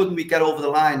 Why couldn't we get over the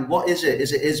line? What is it?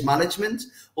 Is it his management,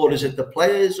 or is it the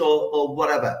players, or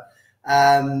whatever?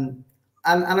 And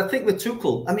I think with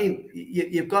Tuchel, I mean,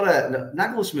 you've got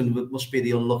Nagelsmann must be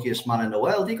the unluckiest man in the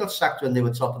world. He got sacked when they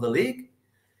were top of the league.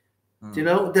 Do you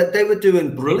know that they were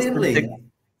doing Six and six, brilliantly?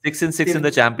 6 and 6 in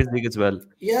the Champions League as well.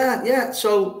 Yeah, yeah.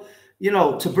 So,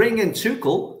 to bring in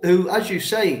Tuchel, who, as you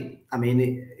say, I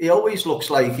mean, he always looks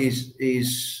like he's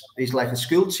like a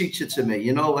school teacher to me,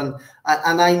 and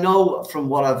I know from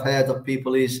what I've heard of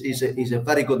people, he's a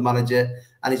very good manager,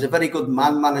 and he's a very good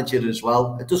man manager as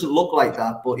well. It doesn't look like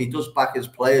that, but he does back his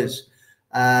players.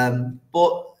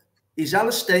 But he's at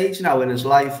a stage now in his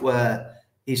life where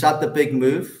he's had the big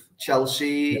move,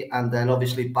 Chelsea, and then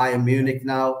obviously Bayern Munich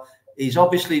now. He's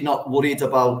obviously not worried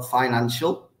about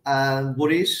financial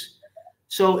worries.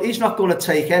 So he's not going to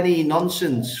take any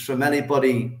nonsense from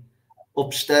anybody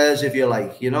upstairs, if you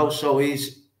like, So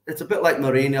it's a bit like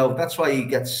Mourinho. That's why he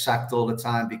gets sacked all the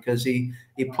time, because he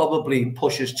probably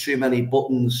pushes too many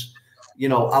buttons.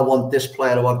 I want this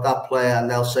player, I want that player, and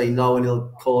they'll say no, and he'll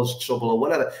cause trouble or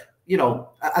whatever.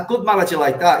 A good manager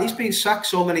like that, he's been sacked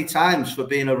so many times for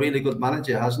being a really good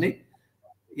manager, hasn't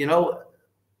he?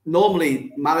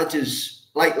 Normally managers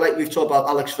like we've talked about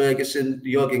Alex Ferguson,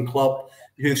 Jurgen Klopp,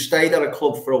 who stayed at a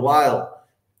club for a while.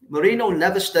 Mourinho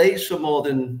never stays for more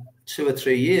than 2 or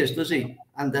 3 years, does he?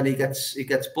 And then he gets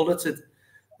bulleted.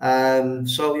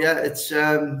 So yeah, it's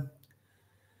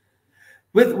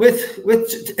with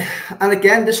and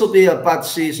again, this will be a bad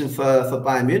season for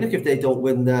Bayern Munich if they don't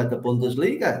win the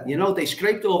Bundesliga. They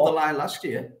scraped over the line last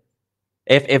year.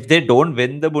 If they don't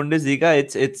win the Bundesliga,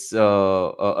 it's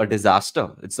a disaster.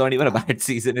 It's not even a bad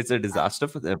season; it's a disaster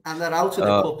for them. And they're out of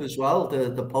the cup as well,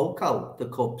 the Pokal, the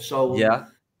cup. So Yeah,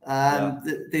 yeah.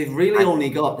 they've really only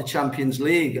got the Champions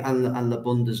League and the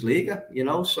Bundesliga,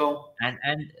 So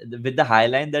And with the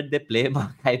highline that they play,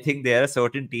 Mark, I think there are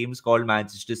certain teams called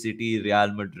Manchester City,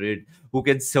 Real Madrid, who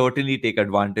can certainly take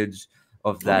advantage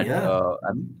of oh that. yeah.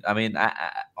 I mean,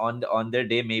 on their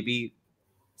day, maybe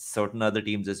certain other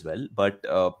teams as well. But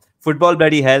football,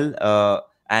 bloody hell.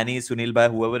 Annie, Sunil Bhai,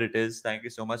 whoever it is, thank you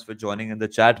so much for joining in the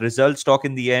chat. Results talk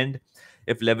in the end.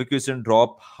 If Leverkusen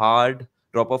drop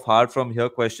off hard from here,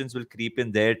 questions will creep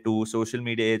in there too. Social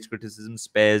media age criticism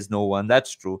spares no one.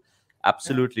 That's true.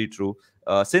 Absolutely true.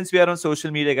 Since we are on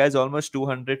social media, guys, almost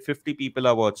 250 people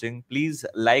are watching. Please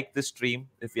like the stream.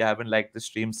 If you haven't liked the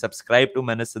stream, subscribe to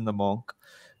Menace in the Monk.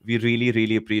 We really,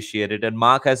 really appreciate it. And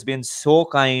Mark has been so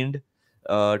kind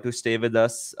to stay with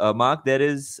us. Mark, there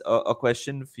is a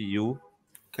question for you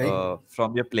Okay.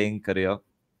 from your playing career.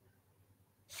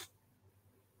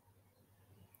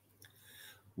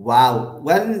 Wow.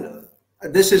 When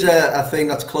this is a thing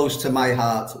that's close to my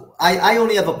heart. I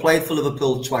only ever played for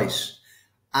Liverpool twice.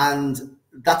 And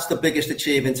that's the biggest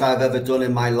achievement I've ever done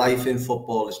in my life in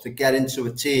football, is to get into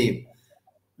a team.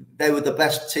 They were the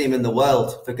best team in the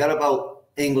world. Forget about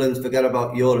England, forget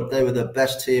about Europe. They were the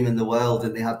best team in the world,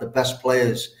 and they had the best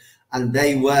players. And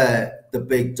they were the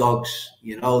big dogs,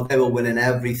 they were winning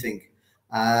everything.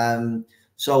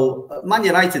 So Man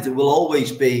United will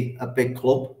always be a big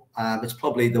club. It's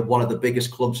probably one of the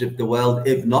biggest clubs in the world,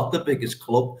 if not the biggest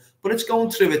club. But it's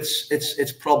going through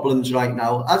its problems right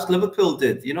now, as Liverpool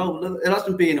did. It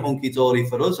hasn't been hunky-dory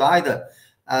for us either.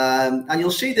 And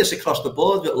you'll see this across the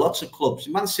board with lots of clubs.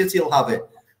 Man City will have it.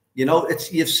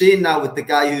 You've seen now with the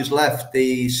guy who's left,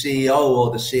 the CEO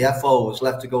or the CFO has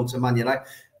left to go to Man United.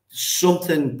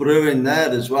 Something brewing there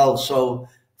as well. So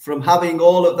from having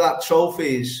all of that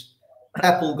trophies,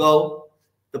 Pep will go,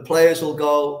 the players will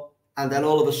go, and then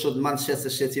all of a sudden Manchester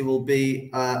City will be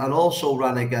and also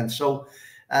ran again. So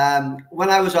when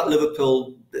I was at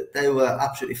Liverpool, they were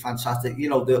absolutely fantastic.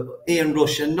 The Ian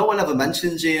Rush, and no one ever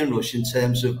mentions Ian Rush in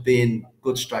terms of being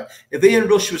good striker. If Ian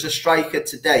Rush was a striker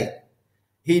today,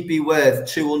 he'd be worth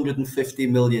 250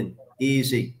 million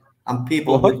easy, and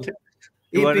people What? would.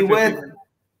 He'd be worth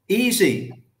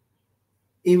easy.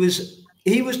 He was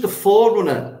the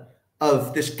forerunner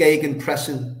of this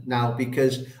gegenpressing now,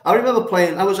 because I remember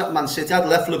playing. I was at Man City. I'd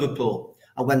left Liverpool,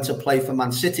 I went to play for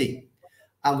Man City.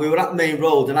 And we were at Main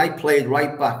Road, and I played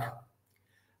right back.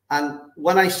 And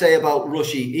when I say about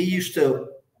Rushy, he used to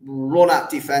run at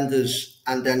defenders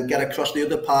and then get across the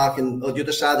other park or the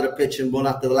other side of the pitch and run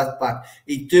at the left back.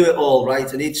 He'd do it all,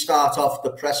 right? And he'd start off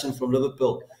the pressing from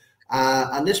Liverpool.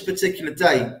 And this particular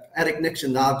day, Eric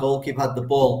Nixon, our goalkeeper, had the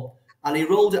ball. And he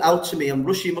rolled it out to me, and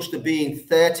Rushy must have been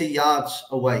 30 yards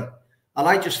away. And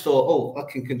I just thought, oh,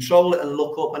 I can control it and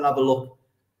look up and have a look.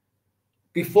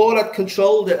 Before I'd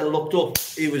controlled it and looked up,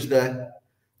 he was there.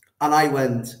 And I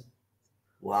went,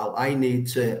 wow, I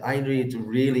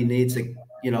really need to,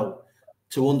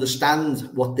 to understand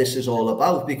what this is all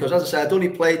about. Because as I said, I'd only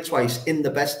played twice in the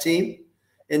best team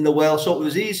in the world. So it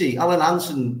was easy. Alan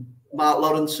Hansen, Mark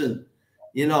Lawrenson,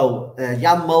 Jan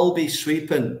Mulby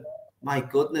sweeping. My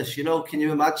goodness, can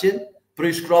you imagine?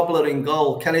 Bruce Grobler in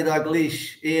goal, Kenny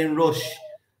Dalglish, Ian Rush.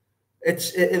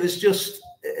 It was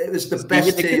the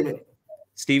best team.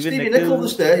 Stevie Nicol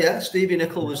was there, yeah. Stevie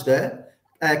Nicol was there.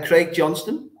 Craig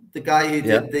Johnston, the guy who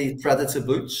did the Predator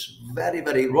boots, very,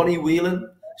 very. Ronnie Whelan,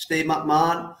 Steve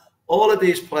McMahon, all of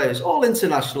these players, all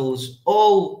internationals,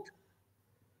 all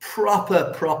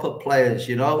proper players,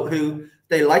 who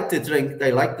they like to drink,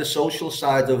 they like the social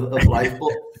side of life,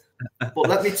 but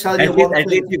let me tell you at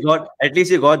least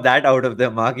you got that out of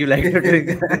them, Mark. You like to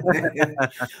drink.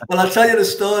 Well, I'll tell you the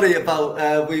story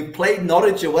about we played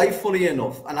Norwich away, funny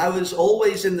enough, and I was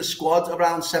always in the squad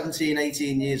around 17,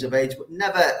 18 years of age, but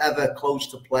never ever close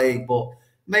to playing, but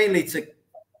mainly to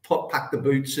pack the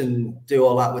boots and do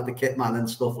all that with the kit man and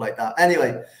stuff like that.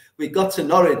 Anyway, we got to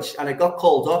Norwich and it got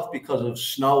called off because of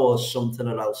snow or something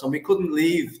or else, and we couldn't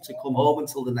leave to come home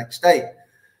until the next day.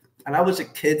 And I was a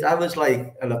kid. I was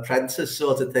like an apprentice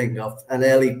sort of thing, of an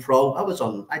early pro.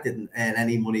 I didn't earn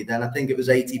any money then. I think it was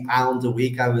 £80 a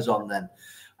week I was on then.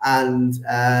 And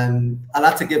I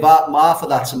had to give more for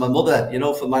that to my mother,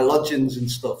 for my lodgings and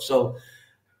stuff. So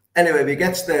anyway, we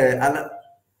get there and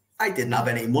I didn't have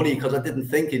any money because I didn't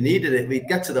think you needed it. We'd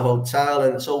get to the hotel,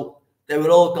 and so they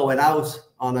were all going out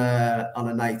on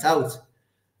a night out.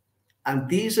 And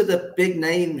these are the big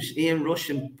names, Ian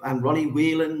Rush and Ronnie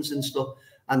Whelans and stuff.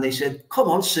 And they said, come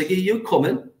on, Siggy, you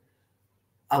coming?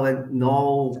 I went,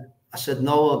 no. I said,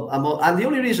 no. And the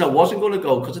only reason I wasn't going to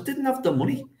go, because I didn't have the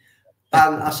money.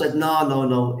 And I said,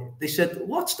 no. They said,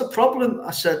 what's the problem?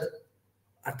 I said,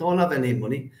 I don't have any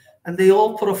money. And they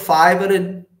all put a £5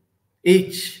 in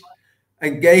each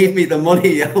and gave me the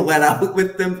money. I went out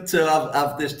with them to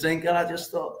have this drink. And I just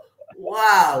thought,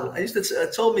 wow. I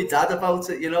told my dad about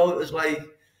it. It was like,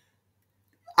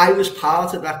 I was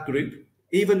part of that group.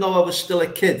 Even though I was still a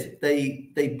kid,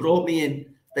 they brought me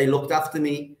in, they looked after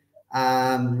me,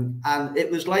 and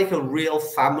it was like a real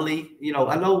family.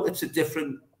 I know it's a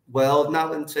different world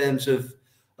now in terms of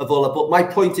all that, but my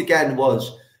point again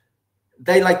was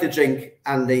they like to drink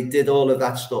and they did all of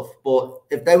that stuff. But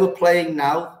if they were playing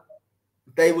now,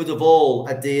 they would have all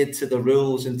adhered to the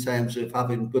rules in terms of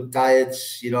having good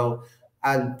diets,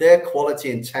 and their quality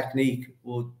and technique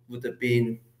would have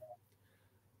been.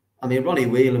 I mean, Ronnie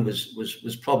Whelan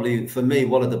was probably, for me,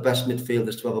 one of the best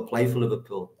midfielders to ever play for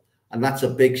Liverpool. And that's a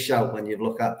big shout when you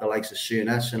look at the likes of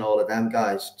Souness and all of them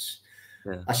guys.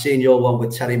 Yeah. I seen your one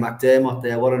with Terry McDermott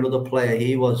there. What another player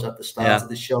he was at the start of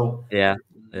the show. Yeah.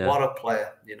 What a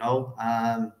player,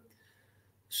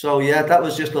 So, yeah, that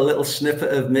was just a little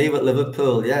snippet of me with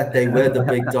Liverpool. Yeah, they were the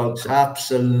big dogs.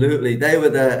 Absolutely. They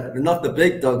were not the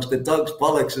big dogs, the dogs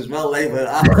bollocks as well. They were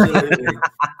absolutely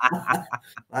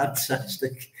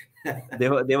fantastic. They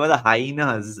were the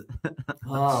hyenas.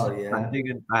 Oh yeah, hunting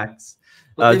in packs.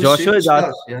 Joshua is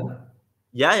asking,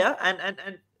 yeah,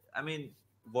 and I mean,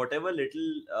 whatever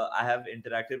little I have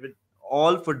interacted with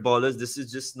all footballers. This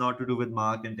is just not to do with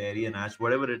Mark and Terry and Ash.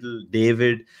 Whatever little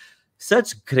David,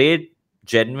 such great,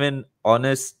 genuine,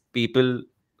 honest people.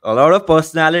 A lot of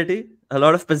personality, a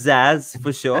lot of pizzazz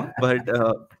for sure, but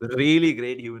really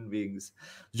great human beings.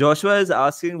 Joshua is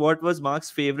asking, what was Mark's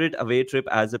favorite away trip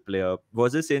as a player?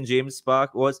 Was it St. James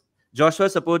Park? Joshua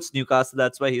supports Newcastle,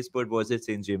 that's why he put was it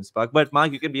St. James Park. But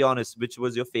Mark, you can be honest, which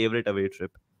was your favorite away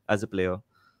trip as a player?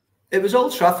 It was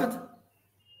Old Trafford.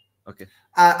 Okay.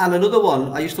 And another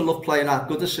one, I used to love playing at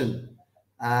Goodison.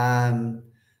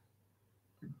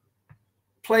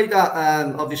 Played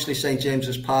at obviously St.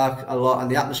 James's Park a lot, and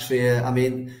the atmosphere. I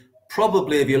mean,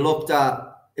 probably if you look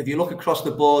across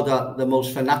the board at the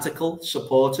most fanatical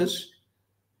supporters,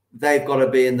 they've got to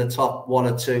be in the top one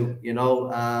or two.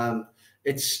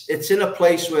 It's in a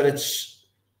place where it's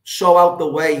so out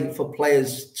the way for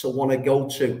players to want to go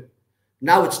to.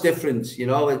 Now it's different,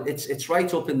 it's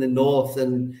right up in the north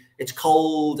and it's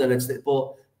cold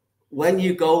but when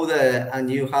you go there and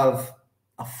you have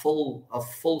a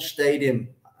full stadium.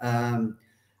 I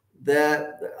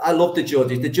love the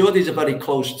Geordies. The Geordies are very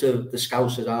close to the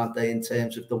Scousers, aren't they, in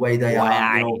terms of the way they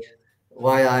are, you know,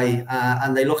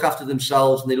 and they look after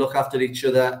themselves and they look after each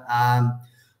other.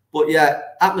 But yeah,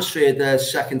 atmosphere there,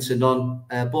 second to none.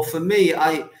 But for me,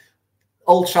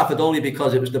 Old Trafford only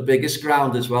because it was the biggest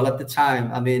ground as well at the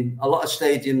time. I mean, a lot of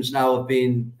stadiums now have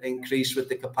been increased with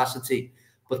the capacity,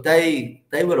 but they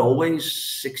were always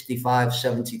 65,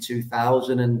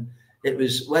 72,000. And it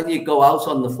was when you go out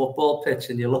on the football pitch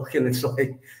and you're looking, it's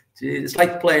like, geez, it's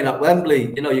like playing at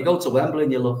Wembley. You know, you go to Wembley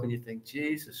and you look and you think,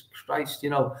 Jesus Christ, you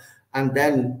know. And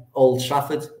then Old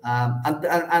Trafford,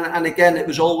 and again, it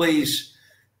was always.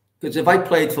 Because if I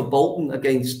played for Bolton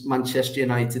against Manchester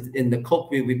United in the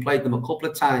cup, we played them a couple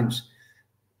of times.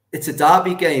 It's a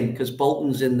derby game because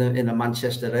Bolton's in the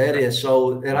Manchester area,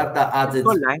 so it had that added. It's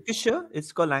called Lancashire.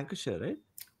 It's called Lancashire, right?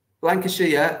 Lancashire,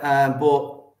 yeah.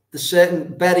 But the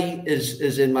certain Bury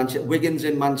is in Manchester, Wigan's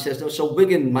in Manchester, so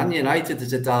Wigan Man United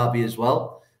is a derby as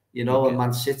well, you know, and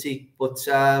Man City. But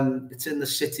it's in the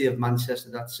city of Manchester.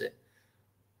 That's it.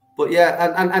 But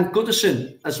yeah, and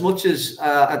Goodison, as much as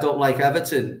I don't like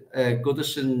Everton,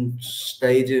 Goodison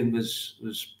Stadium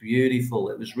was beautiful.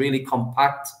 It was really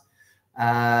compact.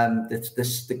 The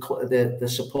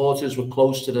supporters were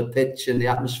close to the pitch and the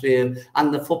atmosphere,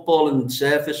 and the footballing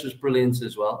surface was brilliant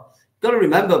as well. Got to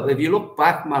remember, if you look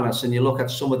back, Manas, and you look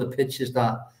at some of the pitches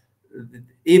that,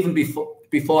 even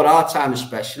before our time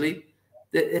especially,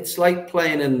 it's like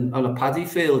playing on a paddy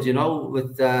field, you know,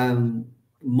 with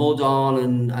mud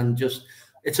on and just,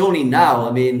 it's only now,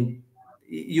 I mean,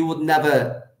 you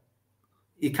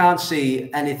can't see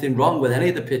anything wrong with any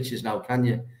of the pitches now, can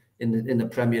you, in the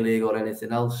Premier League or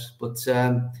anything else? But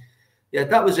yeah,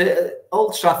 that was it.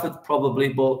 Old Trafford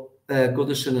probably, but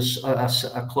Goodison is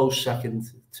a close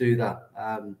second to that.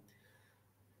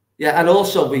 Yeah, and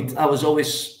also I was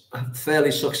always fairly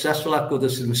successful at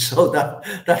Goodison, so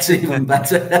that's even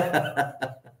better.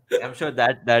 I'm sure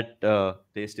that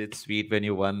tasted sweet when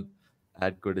you won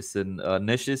at Goodison.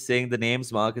 Nish is saying the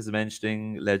names Mark is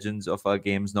mentioning, legends of our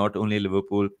games, not only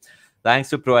Liverpool. Thanks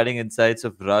for providing insights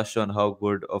of Rush on how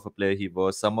good of a player he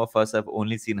was. Some of us have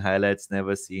only seen highlights,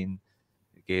 never seen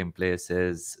gameplay,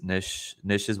 says Nish.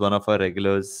 Nish is one of our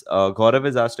regulars. Gaurav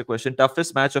has asked a question.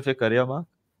 Toughest match of your career, Mark?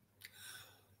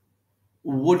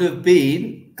 Would have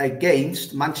been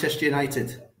against Manchester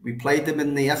United. We played them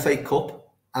in the FA Cup.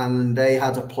 And they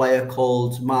had a player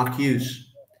called Mark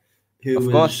Hughes, who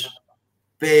was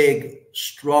big,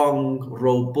 strong,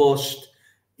 robust.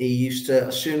 He used to,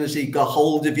 as soon as he got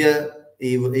hold of you,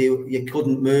 you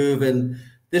couldn't move. And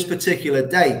this particular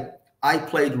day, I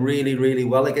played really, really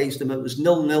well against him. It was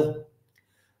 0-0.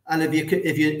 And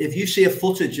if you see a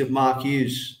footage of Mark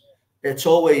Hughes, it's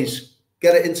always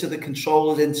get it into the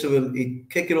controls, into him. He'd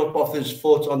kick it up off his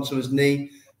foot onto his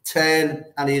knee, turn,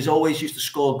 and he's always used to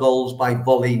score goals by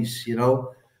volleys, you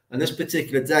know. And this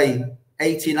particular day,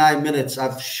 89 minutes,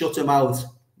 I've shut him out,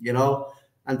 you know.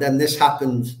 And then this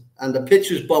happened, and the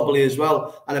pitch was bobbly as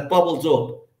well, and it bobbled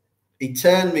up. He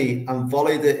turned me and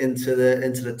volleyed it into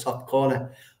the top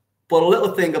corner. But a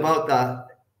little thing about that,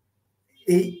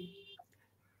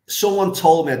 someone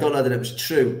told me, I don't know that it was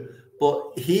true,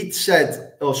 but he'd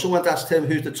said, or someone asked him,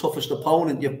 who's the toughest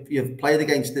opponent you've played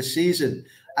against this season?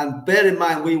 And bear in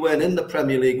mind, we weren't in the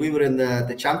Premier League. We were in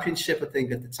the Championship, I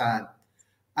think, at the time.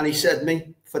 And he said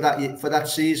me, for that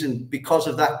season, because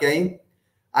of that game,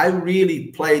 I really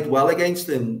played well against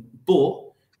him.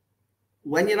 But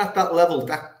when you're at that level,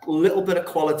 that little bit of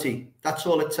quality, that's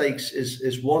all it takes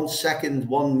is 1 second,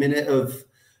 1 minute of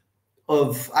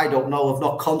I don't know, of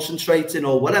not concentrating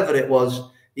or whatever it was.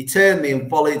 He turned me and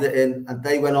volleyed it in, and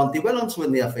they went on to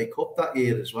win the FA Cup that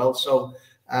year as well. So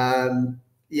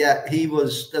yeah,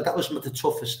 that was the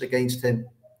toughest against him.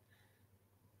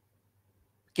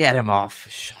 Get him off.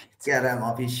 Shite. Get him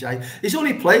off, he's shy. He's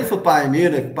only played for Bayern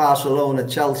Munich, Barcelona,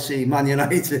 Chelsea, Man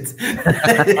United. You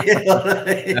know what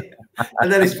I mean?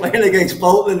 And then he's playing against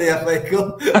Bolton in the FA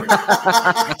Cup.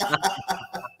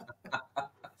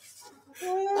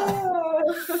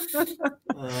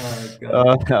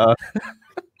 Oh, God.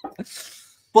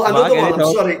 But another one,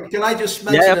 I'm sorry, can I just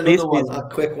mention another one, a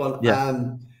quick one?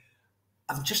 Yeah.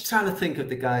 I'm just trying to think of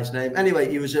the guy's name. Anyway,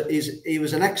 he was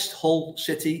an ex-Hull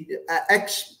City,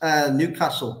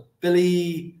 ex-Newcastle.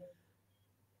 Billy,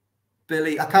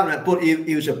 I can't remember, but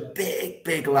he was a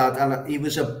big lad, and he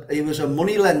was a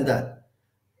money lender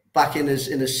back in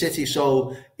his city.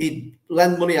 So he'd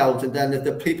lend money out, and then if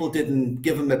the people didn't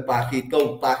give him it back, he'd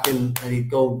go back and he'd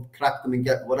go crack them and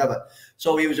get whatever.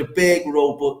 So he was a big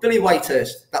robot, Billy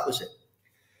Whitehurst, that was it.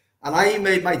 And I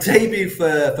made my debut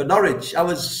for Norwich. I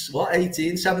was, what,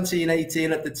 18, 17,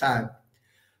 18 at the time.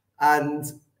 And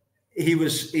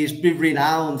he's been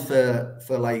renowned for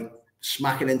like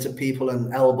smacking into people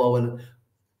and elbowing.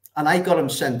 And I got him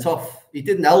sent off. He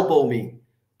didn't elbow me,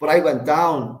 but I went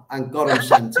down and got him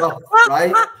sent off,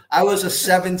 right? I was a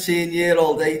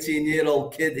 17-year-old,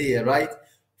 18-year-old kid here, right?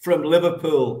 From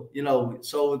Liverpool, you know,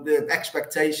 so the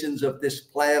expectations of this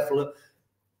player.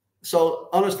 So,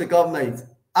 honest to God, mate,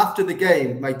 after the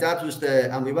game, my dad was there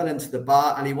and we went into the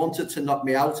bar and he wanted to knock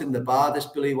me out in the bar, this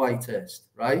Billy Whitehurst,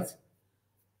 right?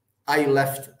 I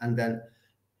left and then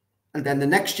the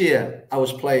next year I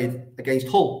was played against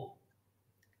Hull.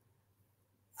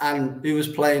 And who was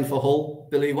playing for Hull?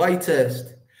 Billy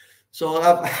Whitehurst. So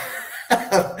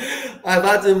I've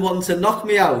had him wanting to knock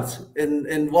me out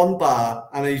in one bar,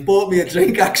 and he's bought me a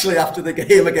drink actually after the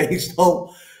game against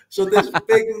Hull. So this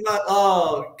big,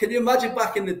 can you imagine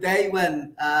back in the day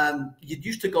when you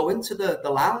used to go into the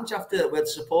lounge after where the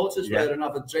supporters were and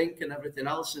have a drink and everything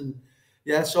else? And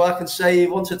yeah, so I can say he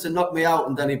wanted to knock me out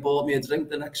and then he bought me a drink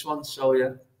the next one. So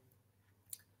yeah.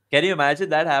 Can you imagine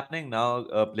that happening now?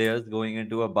 Players going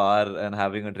into a bar and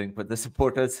having a drink with the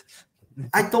supporters?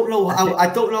 I don't know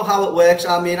how it works.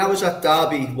 I mean, I was at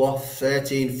Derby,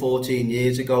 13, 14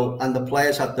 years ago, and the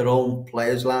players had their own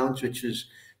players' lounge, which was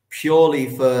purely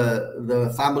for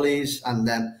the families, and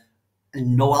then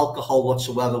no alcohol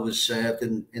whatsoever was served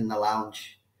in the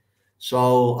lounge.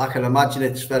 So I can imagine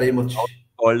it's very much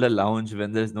called a lounge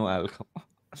when there's no alcohol.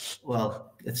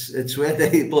 Well, it's where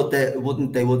they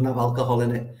wouldn't have alcohol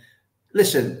in it.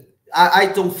 Listen, I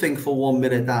don't think for 1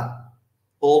 minute that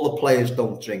all the players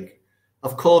don't drink.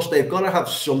 Of course, they've got to have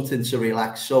something to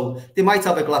relax. So they might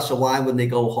have a glass of wine when they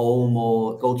go home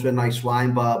or go to a nice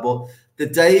wine bar. But the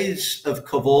days of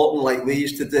cavorting like we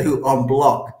used to do on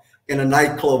block in a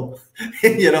nightclub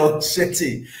in your own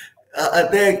city,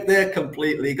 they're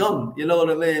completely gone. You know what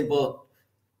I mean? But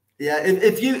yeah,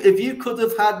 if you could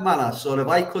have had Manas, or if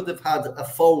I could have had a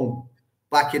phone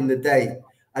back in the day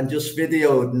and just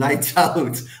videoed night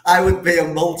out, I would be a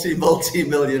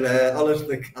multi-millionaire,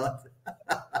 honestly, God.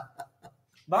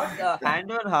 But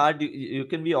hand on heart, you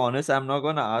can be honest. I'm not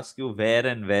going to ask you where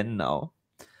and when now.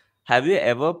 Have you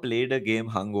ever played a game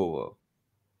hungover?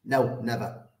 No,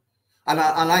 never. And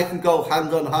I can go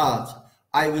hand on heart.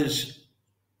 I was,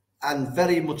 and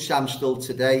very much am still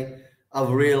today, a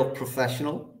real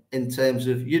professional in terms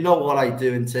of, you know what I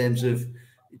do in terms of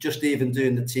just even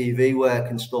doing the TV work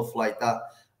and stuff like that.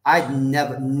 I'd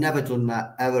never done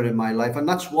that ever in my life. And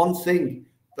that's one thing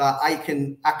that I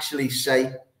can actually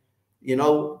say. You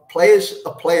know, players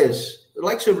are players. The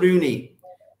likes of Rooney,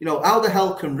 you know, how the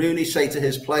hell can Rooney say to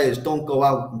his players, don't go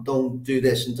out and don't do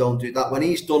this and don't do that, when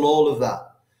he's done all of that?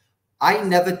 I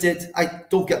never did.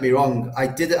 Don't get me wrong, I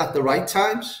did it at the right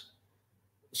times.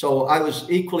 So I was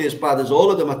equally as bad as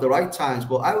all of them at the right times,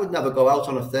 but I would never go out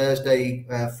on a Thursday,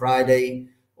 Friday,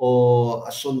 or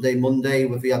a Sunday, Monday,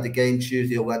 if we had the game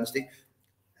Tuesday or Wednesday.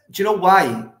 Do you know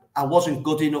why? I wasn't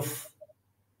good enough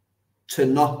to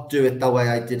not do it the way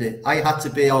I did it. I had to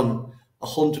be on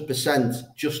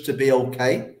 100% just to be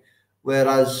okay.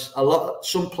 Whereas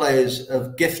some players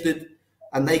are gifted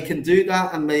and they can do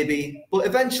that, and maybe, but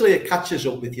eventually it catches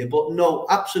up with you. But no,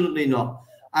 absolutely not.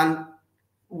 And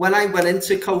when I went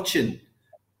into coaching,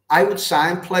 I would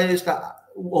sign players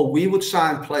we would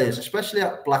sign players, especially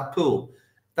at Blackpool,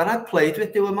 that I played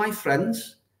with. They were my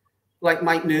friends, like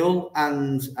Mike Newell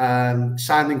and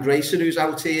Simon Grayson, who's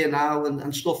out here now,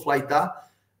 and stuff like that.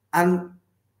 And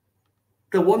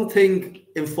the one thing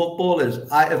in football is,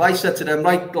 if I said to them,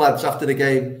 right, lads, after the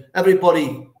game,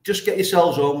 everybody, just get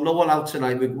yourselves home, no one out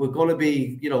tonight. We're going to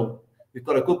be, you know, we've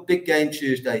got a good big game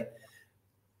Tuesday.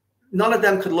 None of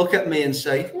them could look at me and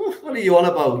say, what are you on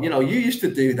about? You know, you used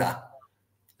to do that.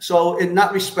 So in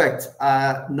that respect,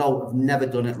 no, I've never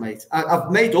done it, mate.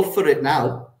 I've made up for it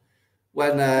now.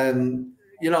 When,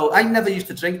 you know, I never used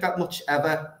to drink that much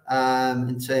ever,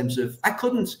 in terms of,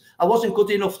 I wasn't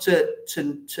good enough to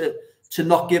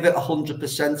not give it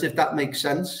 100%, if that makes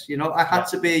sense. You know, I had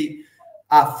to be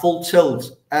at full tilt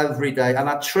every day. And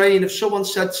I'd train, if someone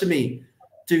said to me,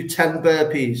 do 10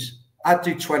 burpees, I'd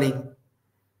do 20.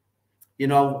 You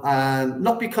know,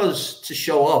 not because to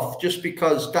show off, just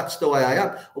because that's the way I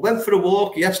am. I went for a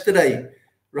walk yesterday,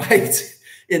 right,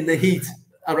 in the heat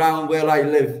around where I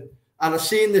live. And I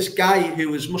seen this guy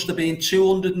who must have been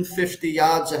 250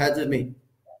 yards ahead of me.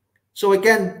 So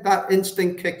again, that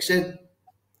instinct kicks in.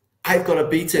 I've got to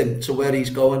beat him to where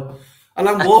he's going. And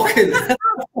I'm walking.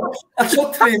 I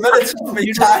took 3 minutes of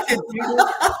me time.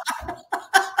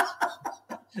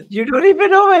 You don't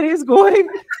even know where he's going.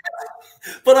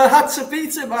 But I had to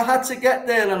beat him. I had to get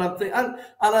there, and I'm thinking, and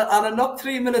I knocked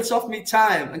 3 minutes off my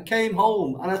time and came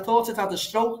home, and I thought I'd had a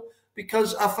stroke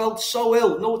because I felt so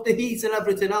ill. No, with the heat and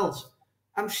everything else.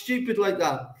 I'm stupid like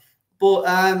that. But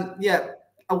yeah,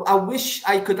 I wish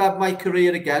I could have my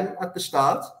career again at the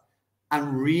start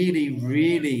and really,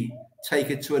 really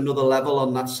take it to another level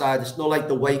on that side. It's not like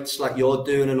the weights like you're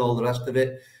doing and all the rest of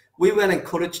it. We weren't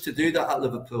encouraged to do that at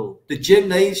Liverpool. The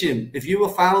gymnasium, if you were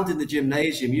found in the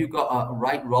gymnasium, you got a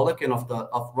right rollicking off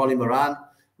Ronnie Moran,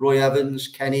 Roy Evans,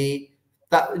 Kenny.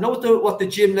 That, you know what the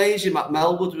gymnasium at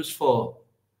Melwood was for?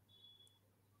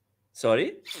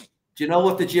 Sorry? Do you know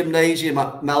what the gymnasium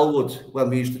at Melwood,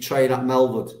 when we used to train at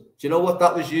Melwood, do you know what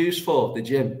that was used for, the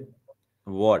gym?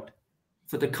 What?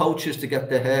 For the coaches to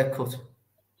get their hair cut.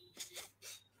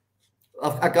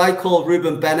 A guy called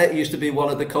Ruben Bennett used to be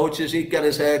one of the coaches. He'd get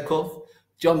his hair cut.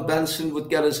 John Benson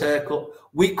would get his hair cut.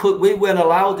 We weren't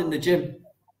allowed in the gym.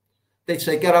 They'd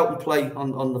say, get out and play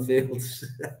on the fields.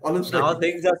 Honestly. Now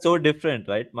things are so different,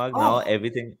 right, Mark? Now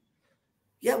everything.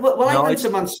 Yeah, well I went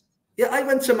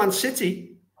to Man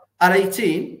City at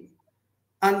 18,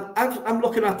 and I'm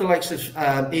looking at the likes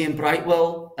of Ian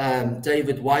Brightwell,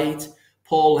 David White,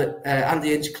 Andy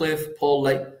Hinchcliffe, Paul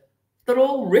Lake. They're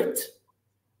all ripped.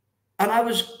 And I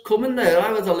was coming there, I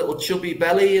had a little chubby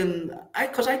belly, and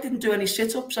because I didn't do any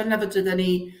sit-ups, I never did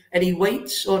any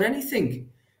weights or anything.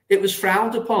 It was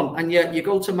frowned upon. And yet you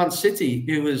go to Man City,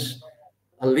 who was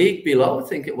a league below, I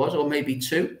think it was, or maybe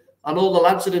two, and all the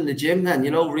lads are in the gym then,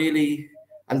 really,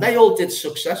 and they all did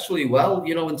successfully well,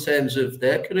 in terms of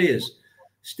their careers.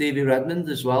 Stevie Redmond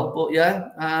as well. But yeah,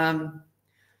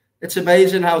 it's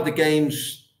amazing how the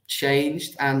game's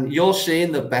changed, and you're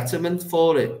seeing the betterment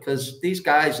for it, because these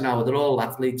guys now, they're all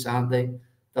athletes, aren't they?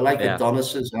 They're like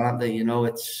Adonises, aren't they?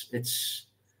 It's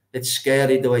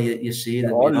scary the way you see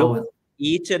them.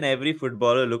 Each and every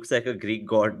footballer looks like a Greek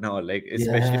god now, like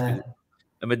especially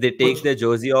I mean, they take their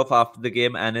jersey off after the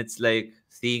game, and it's like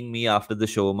seeing me after the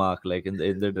show, Mark, like in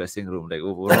the dressing room, like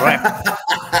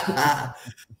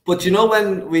But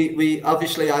when we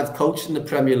obviously, I've coached in the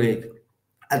Premier League.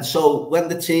 And so when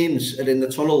the teams are in the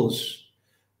tunnels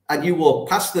and you walk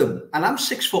past them, and I'm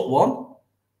 6'1",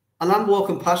 and I'm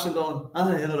walking past and going,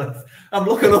 I'm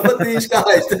looking up at these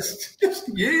guys. It's just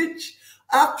huge,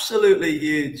 absolutely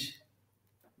huge.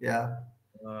 Yeah.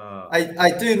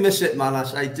 I do miss it, man.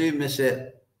 I do miss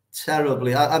it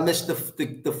terribly. I miss the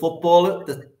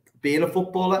footballer, being a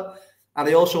footballer. And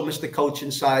I also miss the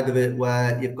coaching side of it,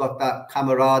 where you've got that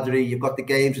camaraderie, you've got the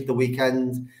games at the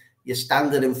weekend, you're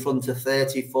standing in front of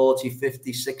 30, 40,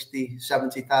 50, 60,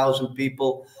 70,000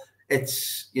 people.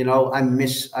 It's, I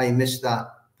miss that.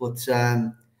 But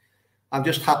I'm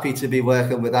just happy to be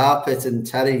working with Arpit and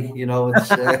Terry, it's...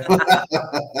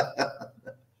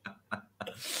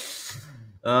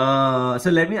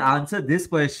 So let me answer this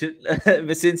question.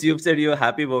 Since you've said you're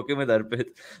happy working with Arpit,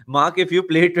 Mark, if you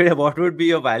played today, what would be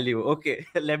your value? Okay,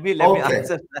 let me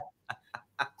answer that.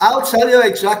 I'll tell you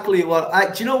exactly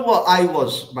what do you know what I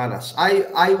was, Manas?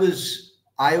 I was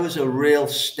a real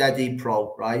steady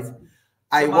pro, right? So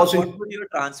I Mark, wasn't. What would your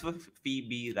transfer fee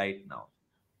be right now?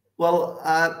 Well,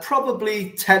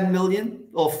 probably 10 million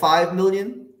or 5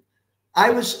 million.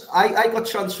 I got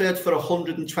transferred for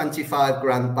 125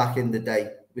 grand back in the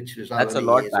day, which was that's a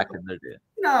lot back in the day.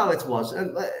 No, it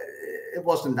wasn't. It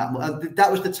wasn't that much. And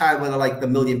that was the time when the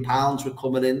 £1 million were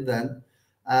coming in then.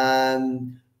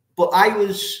 But I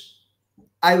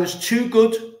was too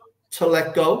good to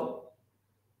let go,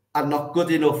 and not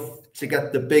good enough to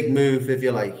get the big move, if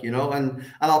you like, and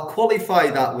I'll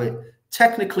qualify that with,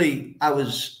 technically I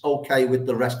was okay with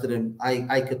the rest of them.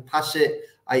 I could pass it,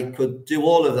 I could do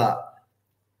all of that.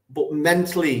 But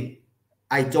mentally,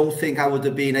 I don't think I would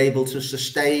have been able to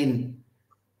sustain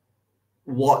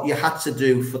what you had to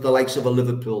do for the likes of a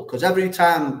Liverpool. Because every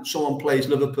time someone plays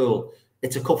Liverpool,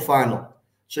 it's a cup final.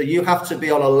 So you have to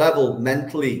be on a level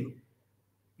mentally,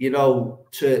 to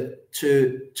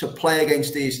play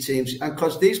against these teams. And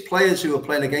because these players who are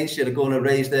playing against you are going to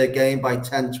raise their game by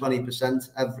 10, 20%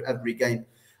 every game.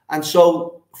 And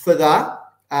so for that,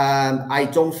 I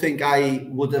don't think I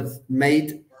would have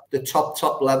made the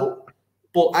top level.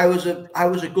 But I was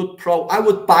a good pro. I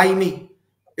would buy me,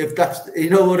 if that's, you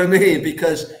know what I mean?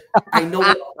 Because I know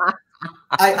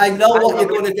I know what you're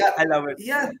going to get. I love it.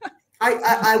 Yeah.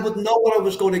 I would know what I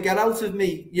was going to get out of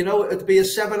me. It'd be a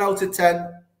 7 out of 10,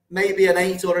 maybe an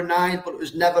 8 or a 9, but it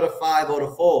was never a 5 or a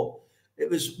 4. It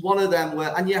was one of them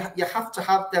where, and you have to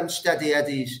have them steady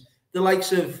eddies. The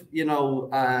likes of,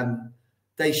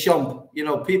 Deschamps,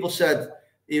 people said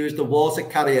he was the water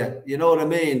carrier, you know what I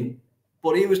mean?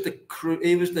 But he was the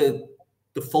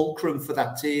the fulcrum for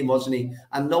that team, wasn't he?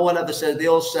 And no one ever said. They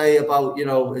all say about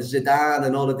Zidane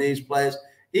and all of these players.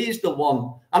 He's the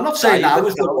one. I'm not saying that I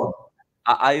was the one.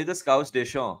 Are you the Scouts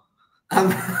Deschamps? I'm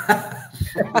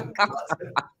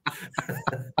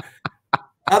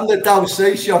the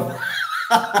Dalsatian.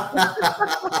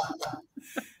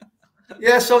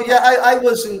 Yeah, so yeah, I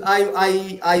wasn't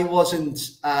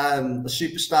a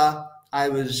superstar. I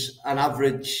was an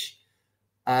average,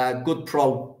 good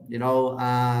pro,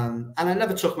 and I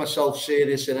never took myself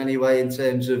serious in any way in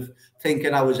terms of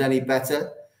thinking I was any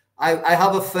better. I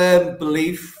have a firm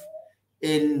belief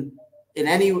in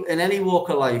any walk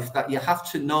of life that you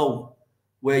have to know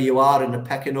where you are in the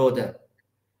pecking order.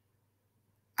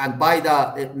 And by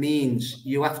that, it means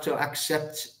you have to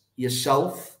accept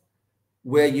yourself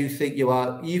where you think you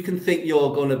are. You can think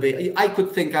you're going to be. I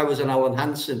could think I was an Alan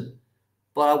Hansen,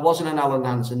 but I wasn't an Alan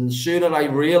Hansen. The sooner I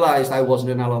realized I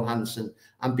wasn't an Alan Hansen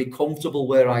and be comfortable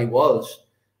where I was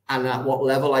and at what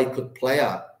level I could play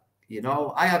at,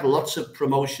 I had lots of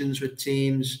promotions with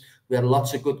teams. We had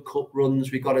lots of good cup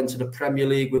runs. We got into the Premier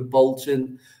League with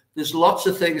Bolton. There's lots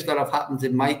of things that have happened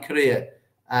in my career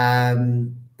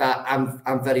that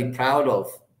I'm very proud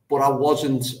of. But I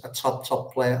wasn't a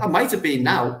top player. I might have been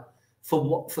now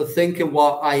for thinking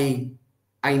what I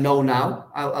know now.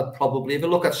 I probably, if I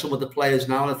look at some of the players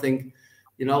now, and I think,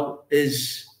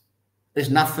 is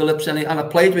Nat Phillips any? And I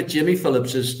played with Jimmy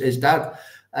Phillips, his dad.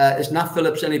 Is Nat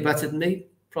Phillips any better than me?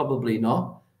 Probably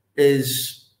not.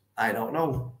 I don't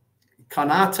know,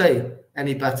 Konate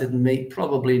any better than me?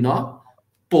 Probably not.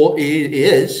 But he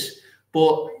is.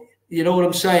 But you know what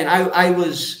I'm saying?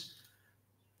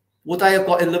 Would I have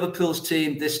got in Liverpool's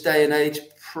team this day and age?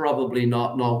 Probably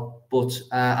not, no. But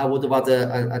I would have had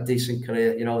a decent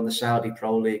career, in the Saudi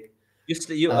Pro League.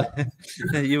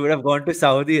 You would have gone to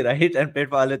Saudi, right, and played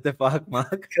for Al Ittifaq,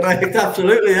 Mark? Correct,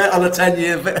 absolutely, yeah, on a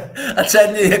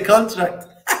 10-year contract.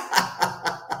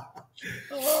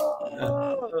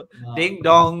 Ding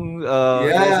dong.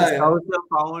 There's a scouser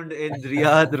found in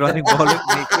Riyadh running bollock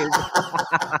naked.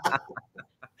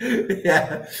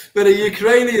 Yeah, but a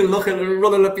Ukrainian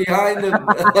running up behind him.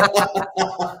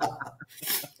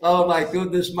 Oh my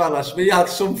goodness, man! We had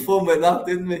some fun with that,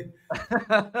 didn't we?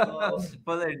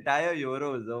 For the entire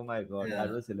Euros. Oh my God, yeah.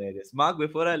 That was hilarious. Mark,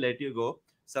 before I let you go,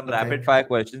 some rapid fire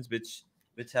questions which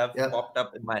have popped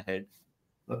up in my head.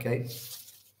 Okay.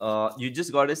 You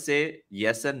just got to say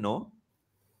yes and no.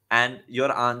 And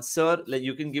your answer, like,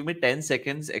 you can give me 10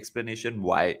 seconds explanation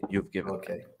why you've given.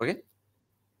 Okay. Okay.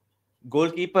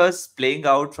 Goalkeepers playing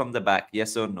out from the back,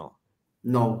 yes or no?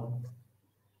 No.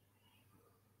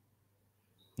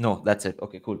 No, that's it.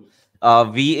 Okay, cool.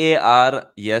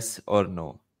 VAR, yes or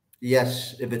no?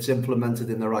 Yes, if it's implemented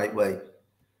in the right way.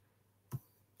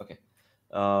 Okay.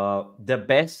 The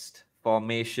best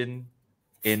formation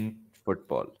in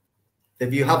football?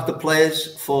 If you have the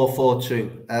players,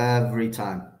 4-4-2 every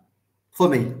time. For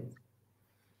me.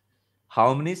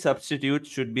 How many substitutes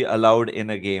should be allowed in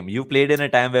a game? You played in a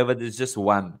time where there's just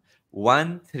one,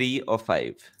 3, or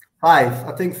 5? 5.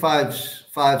 I think five's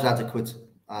adequate.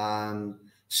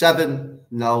 7,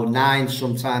 no. 9.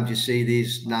 Sometimes you see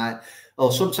these 9.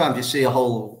 Or sometimes you see a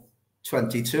whole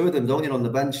 22 of them, don't you, on the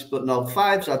bench? But no,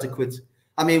 5's adequate.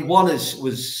 I mean, 1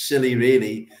 was silly,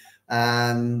 really.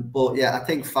 But yeah, I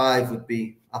think 5 would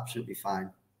be absolutely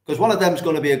fine because one of them's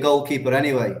going to be a goalkeeper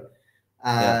anyway.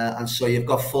 And so you've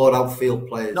got 4 outfield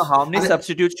players. No, how many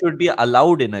substitutes should be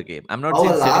allowed in a game? I'm not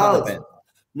saying sitting on the bench.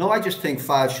 No, I just think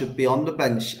 5 should be on the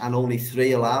bench and only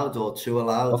 3 allowed or 2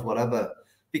 allowed, whatever,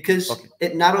 because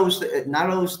it narrows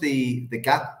the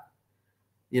gap.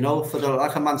 For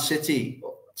like a Man City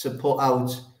to put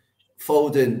out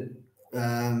Foden,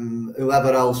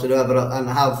 whoever else, and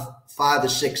have 5 or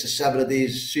 6 or 7 of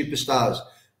these superstars.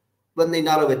 When they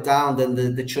narrow it down, then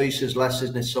the choice is less,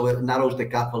 isn't it? So it narrows the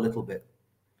gap a little bit.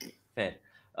 Fair.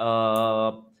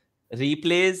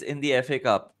 Replays in the FA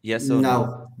Cup, yes or no?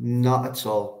 No, not at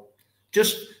all.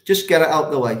 Just get it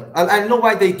out the way. I know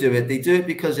why they do it. They do it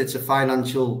because it's a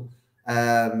financial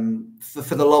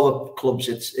for the lower clubs.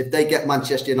 It's if they get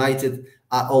Manchester United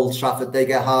at Old Trafford, they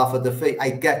get half of the fee. I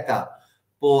get that.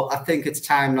 But I think it's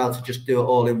time now to just do it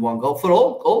all in one go for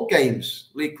all games,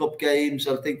 League Cup games.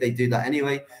 I think they do that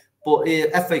anyway. But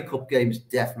FA Cup games,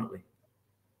 definitely.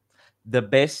 The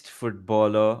best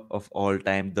footballer of all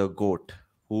time, the GOAT.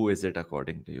 Who is it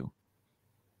according to you?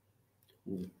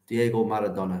 Diego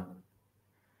Maradona.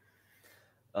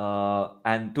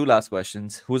 And 2 last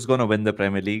questions. Who's going to win the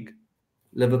Premier League?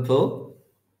 Liverpool.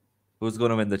 Who's going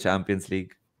to win the Champions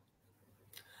League?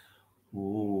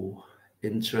 Ooh,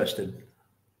 interesting.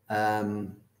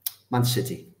 Man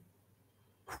City.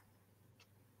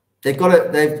 They've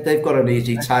got an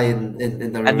easy tie in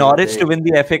their And own Norwich to day. win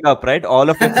the FA Cup, right? All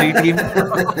of the three teams.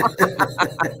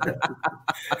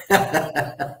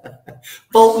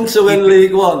 Bolton to win Keeping.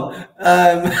 League One.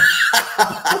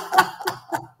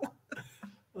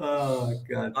 Oh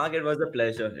God. Mark, it was a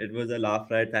pleasure. It was a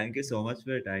laugh, right? Thank you so much for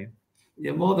your time.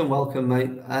 You're more than welcome, mate.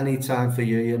 Any time for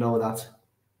you, you know that.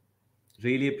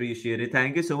 Really appreciate it.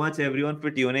 Thank you so much, everyone,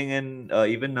 for tuning in.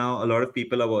 Even now, a lot of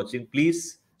people are watching.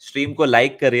 Please stream को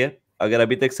like करिए. अगर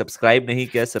अभी तक subscribe नहीं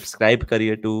किया, subscribe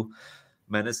करिए to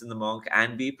Menace in the Monk.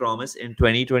 And we promise in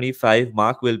 2025,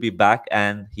 Mark will be back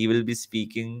and he will be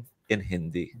speaking in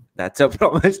Hindi. That's a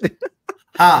promise.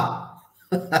 Ha!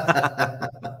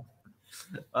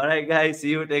 All right, guys. See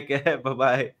you. Take care. Bye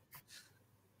bye.